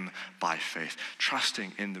with him by faith,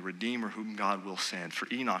 trusting in the Redeemer whom God will send. For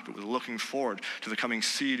Enoch, it was looking forward to the coming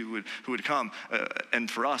seed who would come, and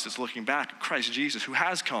for us, it's looking back at Christ Jesus, who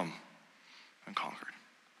has come and conquered.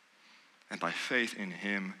 And by faith in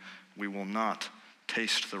him, we will not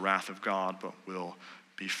taste the wrath of God, but will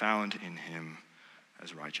be found in him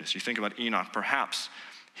as righteous. You think about Enoch, perhaps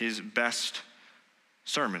his best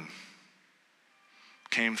sermon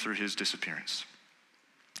came through his disappearance.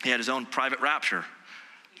 He had his own private rapture.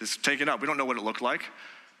 It's taken up. We don't know what it looked like.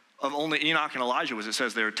 Of only Enoch and Elijah was it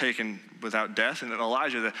says they were taken without death. And then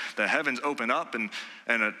Elijah, the heavens open up and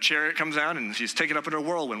a chariot comes down and he's taken up in a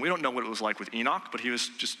whirlwind. We don't know what it was like with Enoch, but he was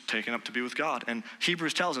just taken up to be with God. And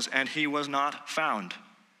Hebrews tells us, and he was not found.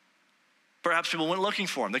 Perhaps people went looking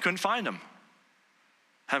for him. They couldn't find him.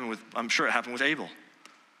 I'm sure it happened with Abel.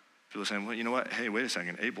 People are saying, well, you know what? Hey, wait a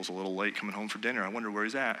second. Abel's a little late coming home for dinner. I wonder where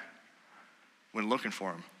he's at. Went looking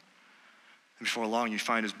for him. And before long, you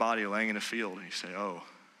find his body laying in a field, and you say, oh,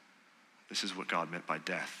 this is what God meant by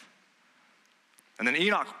death. And then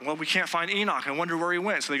Enoch, well, we can't find Enoch. I wonder where he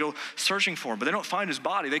went. So they go searching for him, but they don't find his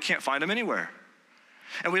body. They can't find him anywhere.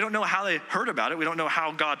 And we don't know how they heard about it. We don't know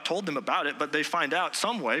how God told them about it, but they find out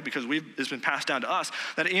some way, because it's been passed down to us,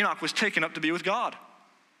 that Enoch was taken up to be with God.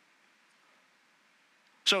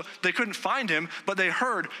 So they couldn't find him, but they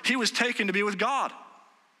heard he was taken to be with God.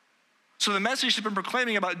 So the message has been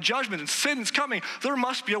proclaiming about judgment and sin is coming. There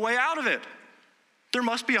must be a way out of it. There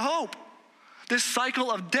must be a hope. This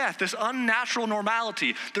cycle of death, this unnatural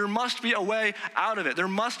normality, there must be a way out of it. There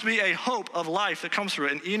must be a hope of life that comes through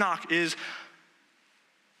it. And Enoch is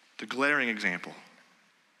the glaring example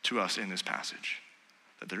to us in this passage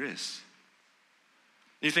that there is.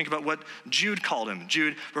 You think about what Jude called him.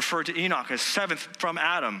 Jude referred to Enoch as seventh from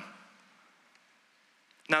Adam.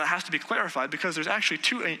 Now that has to be clarified because there's actually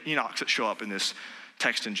two Enochs that show up in this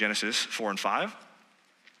text in Genesis 4 and 5.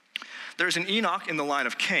 There's an Enoch in the line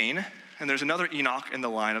of Cain, and there's another Enoch in the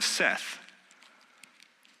line of Seth.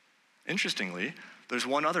 Interestingly, there's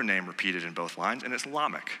one other name repeated in both lines, and it's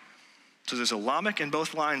Lamech. So there's a Lamech in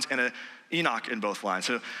both lines and a Enoch in both lines.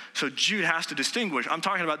 So Jude has to distinguish. I'm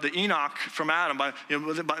talking about the Enoch from Adam, by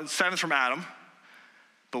seventh from Adam.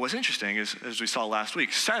 But what's interesting is, as we saw last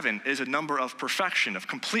week, 7 is a number of perfection, of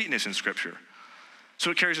completeness in Scripture. So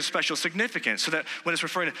it carries a special significance, so that when it's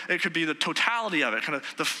referring to, it could be the totality of it, kind of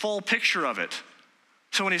the full picture of it.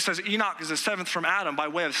 So when he says Enoch is the 7th from Adam by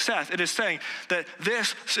way of Seth, it is saying that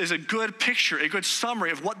this is a good picture, a good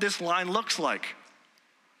summary of what this line looks like.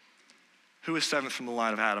 Who is 7th from the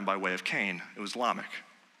line of Adam by way of Cain? It was Lamech,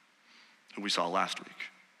 who we saw last week,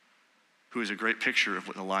 who is a great picture of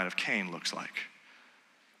what the line of Cain looks like.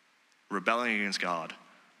 Rebelling against God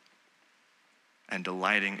and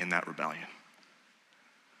delighting in that rebellion.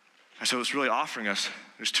 And so it's really offering us,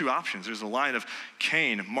 there's 2 options. There's the line of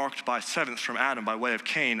Cain marked by 7th from Adam by way of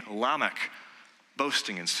Cain, Lamech,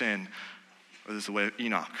 boasting in sin. Or there's the way of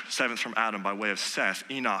Enoch, 7th from Adam by way of Seth,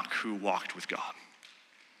 Enoch who walked with God.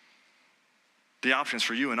 The options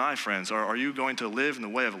for you and I, friends, are you going to live in the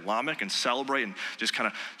way of Lamech and celebrate and just kind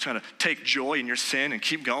of trying to take joy in your sin and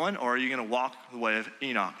keep going? Or are you going to walk the way of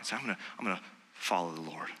Enoch and say, I'm going to follow the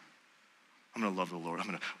Lord. I'm going to love the Lord. I'm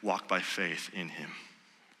going to walk by faith in him.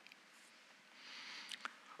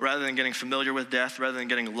 Rather than getting familiar with death, rather than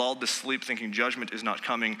getting lulled to sleep thinking judgment is not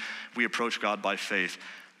coming, we approach God by faith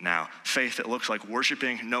now. Faith that looks like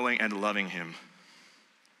worshiping, knowing, and loving him.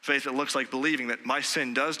 Faith that looks like believing that my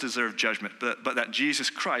sin does deserve judgment, but that Jesus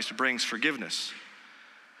Christ brings forgiveness.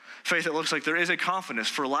 Faith that looks like there is a confidence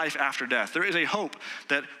for life after death. There is a hope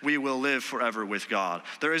that we will live forever with God.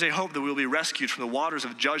 There is a hope that we will be rescued from the waters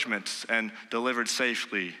of judgment and delivered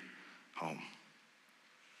safely home.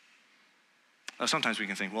 Now, sometimes we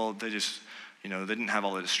can think, well, they didn't have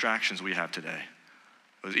all the distractions we have today.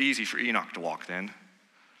 It was easy for Enoch to walk then.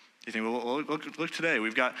 You think, well, look today.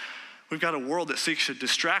 We've got a world that seeks to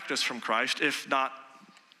distract us from Christ, if not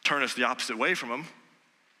turn us the opposite way from him.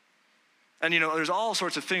 And there's all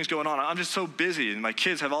sorts of things going on. I'm just so busy, and my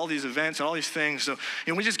kids have all these events and all these things. So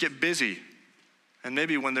we just get busy. And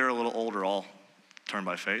maybe when they're a little older, I'll turn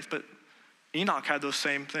by faith. But Enoch had those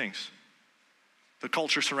same things. The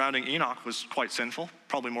culture surrounding Enoch was quite sinful,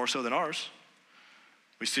 probably more so than ours.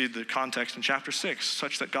 We see the context in chapter 6,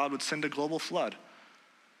 such that God would send a global flood.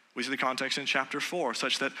 We see the context in chapter 4,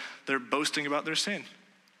 such that they're boasting about their sin.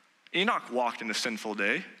 Enoch walked in a sinful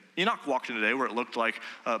day. Enoch walked in a day where it looked like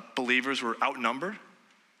believers were outnumbered.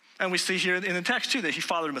 And we see here in the text too that he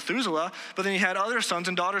fathered Methuselah, but then he had other sons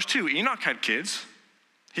and daughters too. Enoch had kids.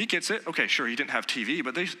 He gets it. Okay, sure, he didn't have TV,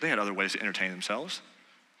 but they had other ways to entertain themselves.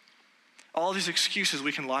 All these excuses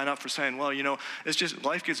we can line up for saying, well, it's just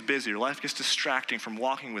life gets busier, life gets distracting from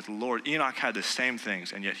walking with the Lord. Enoch had the same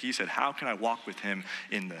things, and yet he said, how can I walk with him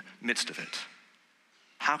in the midst of it?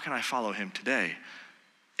 How can I follow him today?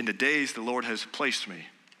 In the days the Lord has placed me,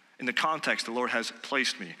 in the context the Lord has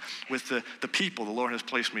placed me, with the people the Lord has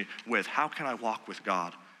placed me with, how can I walk with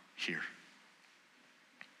God here?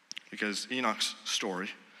 Because Enoch's story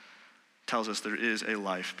tells us there is a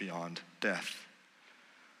life beyond death.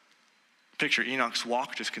 Picture Enoch's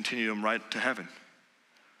walk just continued him right to heaven.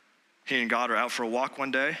 He and God are out for a walk one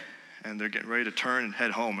day, and they're getting ready to turn and head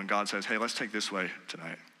home, and God says, hey, let's take this way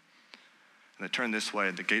tonight. And they turn this way,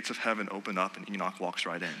 and the gates of heaven open up, and Enoch walks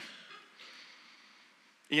right in.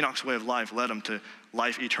 Enoch's way of life led him to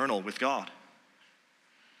life eternal with God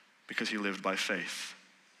because he lived by faith.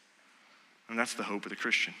 And that's the hope of the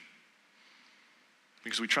Christian.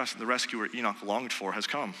 Because we trust that the rescuer Enoch longed for has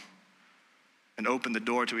come and opened the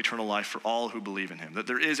door to eternal life for all who believe in him. That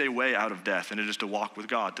there is a way out of death, and it is to walk with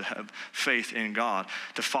God, to have faith in God,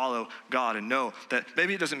 to follow God, and know that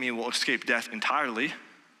maybe it doesn't mean we'll escape death entirely.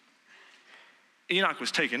 Enoch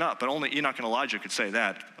was taken up, but only Enoch and Elijah could say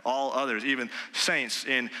that. All others, even saints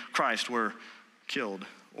in Christ, were killed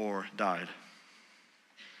or died.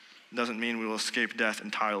 It doesn't mean we will escape death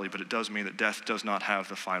entirely, but it does mean that death does not have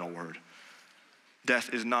the final word.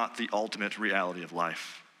 Death is not the ultimate reality of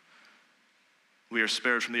life. We are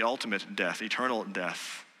spared from the ultimate death, eternal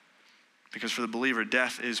death, because for the believer,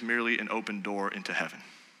 death is merely an open door into heaven.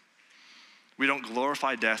 We don't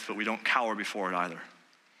glorify death, but we don't cower before it either.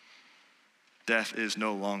 Death is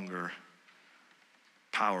no longer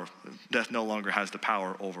power. Death no longer has the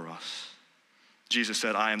power over us. Jesus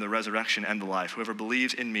said, I am the resurrection and the life. Whoever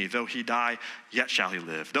believes in me, though he die, yet shall he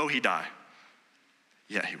live. Though he die,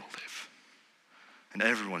 yet he will live. And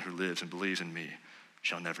everyone who lives and believes in me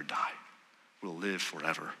shall never die, will live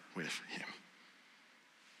forever with him.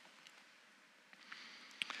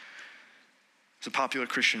 There's a popular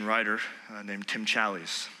Christian writer named Tim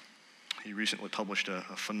Challies. He recently published a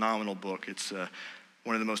phenomenal book. It's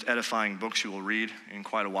one of the most edifying books you will read in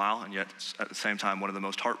quite a while, and yet at the same time one of the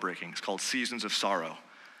most heartbreaking. It's called Seasons of Sorrow.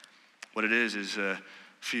 What it is a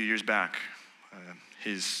few years back,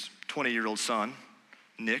 his 20-year-old son,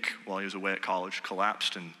 Nick, while he was away at college,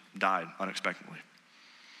 collapsed and died unexpectedly.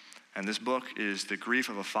 And this book is the grief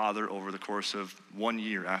of a father over the course of 1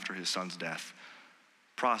 year after his son's death,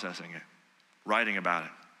 processing it, writing about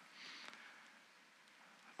it.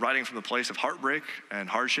 Writing from the place of heartbreak and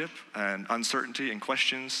hardship and uncertainty and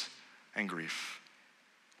questions and grief,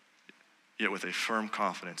 yet with a firm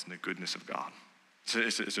confidence in the goodness of God.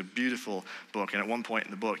 It's a beautiful book, and at one point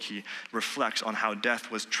in the book, he reflects on how death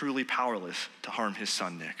was truly powerless to harm his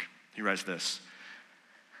son, Nick. He writes this: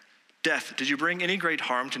 "Death, did you bring any great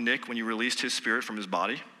harm to Nick when you released his spirit from his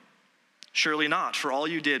body? Surely not, for all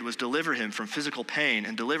you did was deliver him from physical pain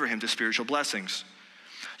and deliver him to spiritual blessings.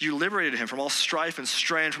 You liberated him from all strife and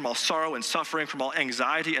strain, from all sorrow and suffering, from all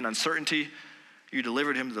anxiety and uncertainty. You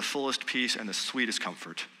delivered him to the fullest peace and the sweetest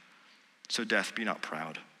comfort. So death, be not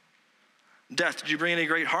proud. Death, did you bring any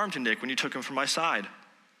great harm to Nick when you took him from my side?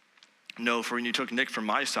 No, for when you took Nick from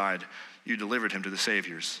my side, you delivered him to the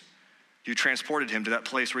Savior's. You transported him to that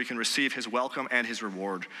place where he can receive his welcome and his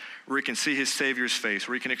reward, where he can see his Savior's face,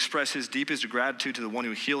 where he can express his deepest gratitude to the one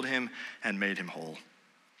who healed him and made him whole.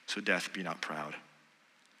 So death, be not proud.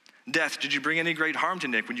 Death, did you bring any great harm to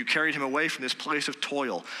Nick when you carried him away from this place of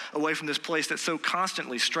toil, away from this place that so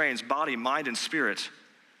constantly strains body, mind, and spirit?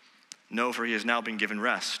 No, for he has now been given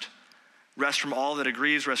rest. Rest from all that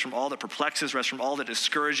aggrieves, rest from all that perplexes, rest from all that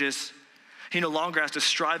discourages. He no longer has to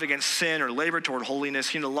strive against sin or labor toward holiness.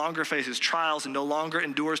 He no longer faces trials and no longer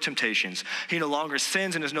endures temptations. He no longer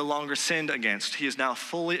sins and is no longer sinned against. He is now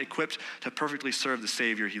fully equipped to perfectly serve the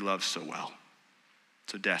Savior he loves so well.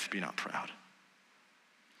 So death, be not proud.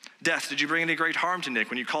 Death, did you bring any great harm to Nick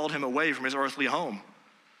when you called him away from his earthly home?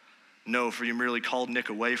 No, for you merely called Nick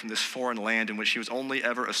away from this foreign land in which he was only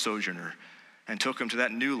ever a sojourner, and took him to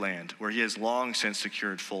that new land where he has long since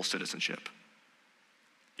secured full citizenship.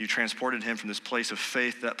 You transported him from this place of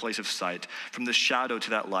faith to that place of sight, from this shadow to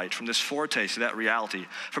that light, from this foretaste to that reality,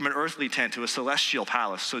 from an earthly tent to a celestial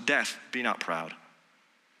palace. So death, be not proud.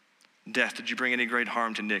 Death, did you bring any great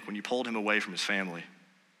harm to Nick when you pulled him away from his family?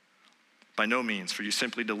 By no means, for you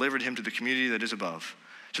simply delivered him to the community that is above,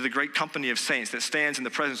 to the great company of saints that stands in the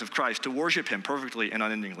presence of Christ to worship him perfectly and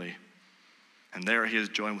unendingly. And there he is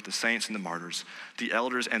joined with the saints and the martyrs, the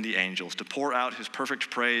elders and the angels, to pour out his perfect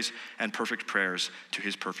praise and perfect prayers to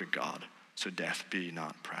his perfect God. So death, be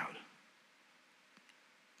not proud."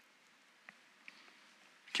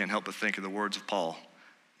 I can't help but think of the words of Paul.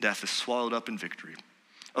 Death is swallowed up in victory.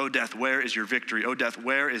 O death, where is your victory? O death,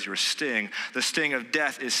 where is your sting? The sting of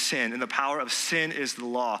death is sin, and the power of sin is the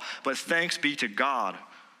law. But thanks be to God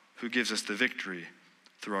who gives us the victory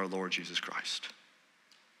through our Lord Jesus Christ.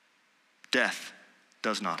 Death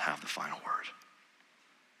does not have the final word.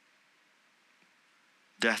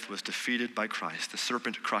 Death was defeated by Christ, the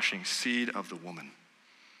serpent-crushing seed of the woman.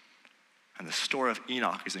 And the story of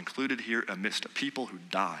Enoch is included here amidst a people who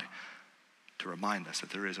die to remind us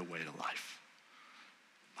that there is a way to life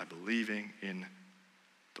by believing in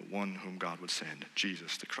the one whom God would send,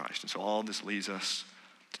 Jesus the Christ. And so all this leads us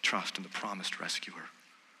to trust in the promised rescuer,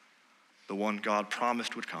 the one God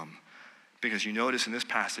promised would come. Because you notice in this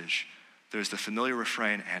passage, there's the familiar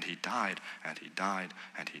refrain, and he died, and he died,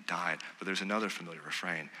 and he died. But there's another familiar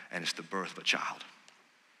refrain, and it's the birth of a child.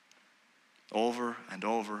 Over and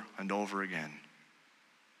over and over again.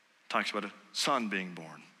 Talks about a son being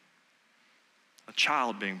born, a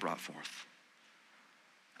child being brought forth,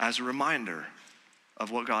 as a reminder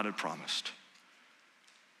of what God had promised.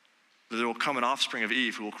 That there will come an offspring of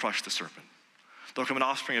Eve who will crush the serpent. There'll come an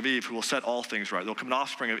offspring of Eve who will set all things right. There'll come an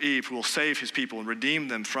offspring of Eve who will save his people and redeem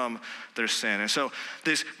them from their sin. And so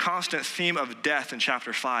this constant theme of death in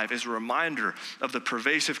chapter 5 is a reminder of the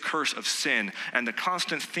pervasive curse of sin, and the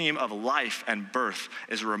constant theme of life and birth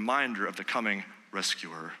is a reminder of the coming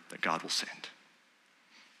rescuer that God will send.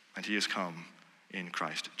 And he has come in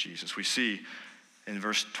Christ Jesus. We see in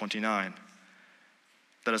verse 29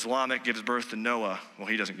 that as Lamech gives birth to Noah, well,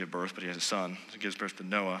 he doesn't give birth, but he has a son. He gives birth to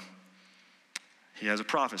Noah. He has a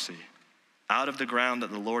prophecy. Out of the ground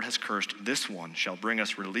that the Lord has cursed, this one shall bring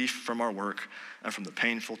us relief from our work and from the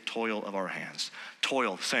painful toil of our hands.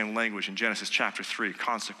 Toil, the same language in Genesis chapter 3,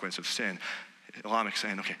 consequence of sin. Lamech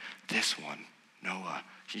saying, okay, this one, Noah,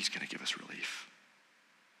 he's going to give us relief.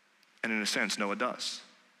 And in a sense, Noah does,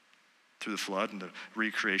 through the flood and the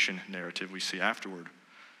recreation narrative we see afterward.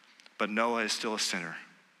 But Noah is still a sinner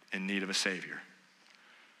in need of a savior.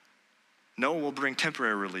 Noah will bring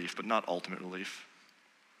temporary relief, but not ultimate relief.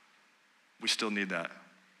 We still need that.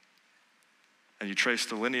 And you trace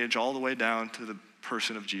the lineage all the way down to the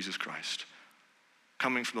person of Jesus Christ,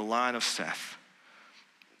 coming from the line of Seth.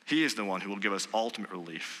 He is the one who will give us ultimate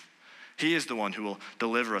relief. He is the one who will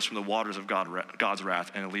deliver us from the waters of God's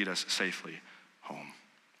wrath and lead us safely home.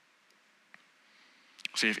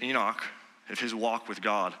 See, if Enoch, if his walk with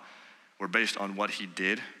God were based on what he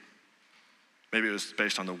did, maybe it was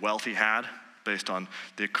based on the wealth he had, based on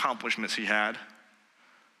the accomplishments he had,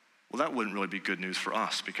 well, that wouldn't really be good news for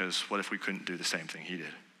us, because what if we couldn't do the same thing he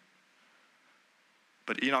did?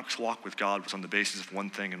 But Enoch's walk with God was on the basis of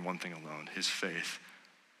one thing and one thing alone, his faith.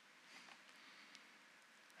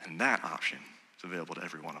 And that option is available to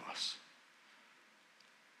every one of us.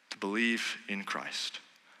 To believe in Christ,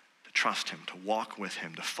 to trust him, to walk with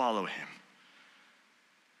him, to follow him.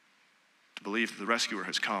 To believe that the rescuer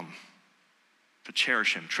has come. To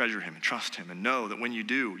cherish him, treasure him, and trust him, and know that when you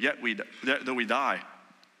do, though we die,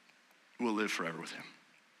 we'll live forever with him.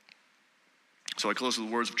 So I close with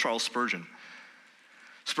the words of Charles Spurgeon.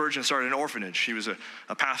 Spurgeon started an orphanage. He was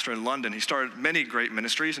a pastor in London. He started many great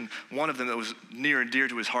ministries, and one of them that was near and dear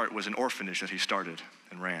to his heart was an orphanage that he started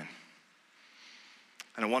and ran.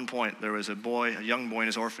 And at one point, there was a young boy in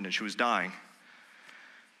his orphanage who was dying,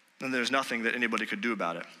 and there was nothing that anybody could do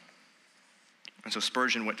about it. And so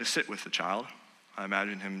Spurgeon went to sit with the child. I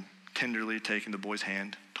imagine him tenderly taking the boy's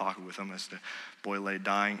hand, talking with him as the boy lay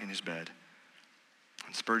dying in his bed.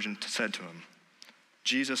 And Spurgeon said to him,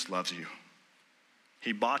 "Jesus loves you.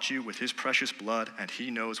 He bought you with his precious blood, and he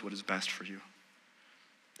knows what is best for you.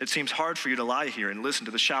 It seems hard for you to lie here and listen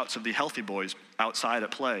to the shouts of the healthy boys outside at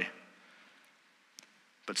play.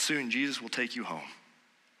 But soon Jesus will take you home,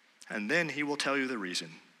 and then he will tell you the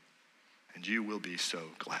reason, and you will be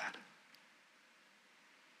so glad."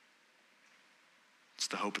 It's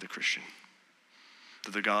the hope of the Christian,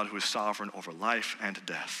 that the God who is sovereign over life and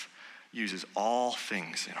death uses all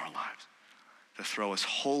things in our lives to throw us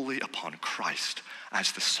wholly upon Christ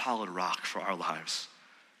as the solid rock for our lives,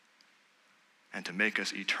 and to make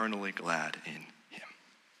us eternally glad in him.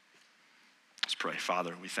 Let's pray.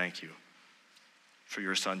 Father, we thank you for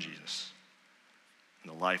your Son, Jesus, and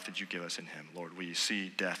the life that you give us in him. Lord, we see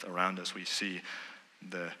death around us. We see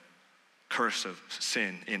the curse of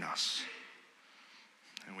sin in us.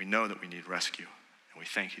 And we know that we need rescue. And we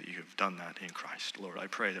thank you that you have done that in Christ. Lord, I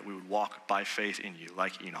pray that we would walk by faith in you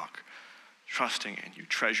like Enoch, trusting in you,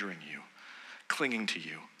 treasuring you, clinging to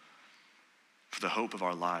you for the hope of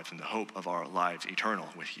our lives and the hope of our lives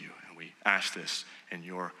eternal with you. And we ask this in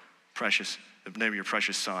the name of your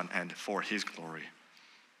precious Son and for his glory.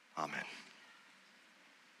 Amen.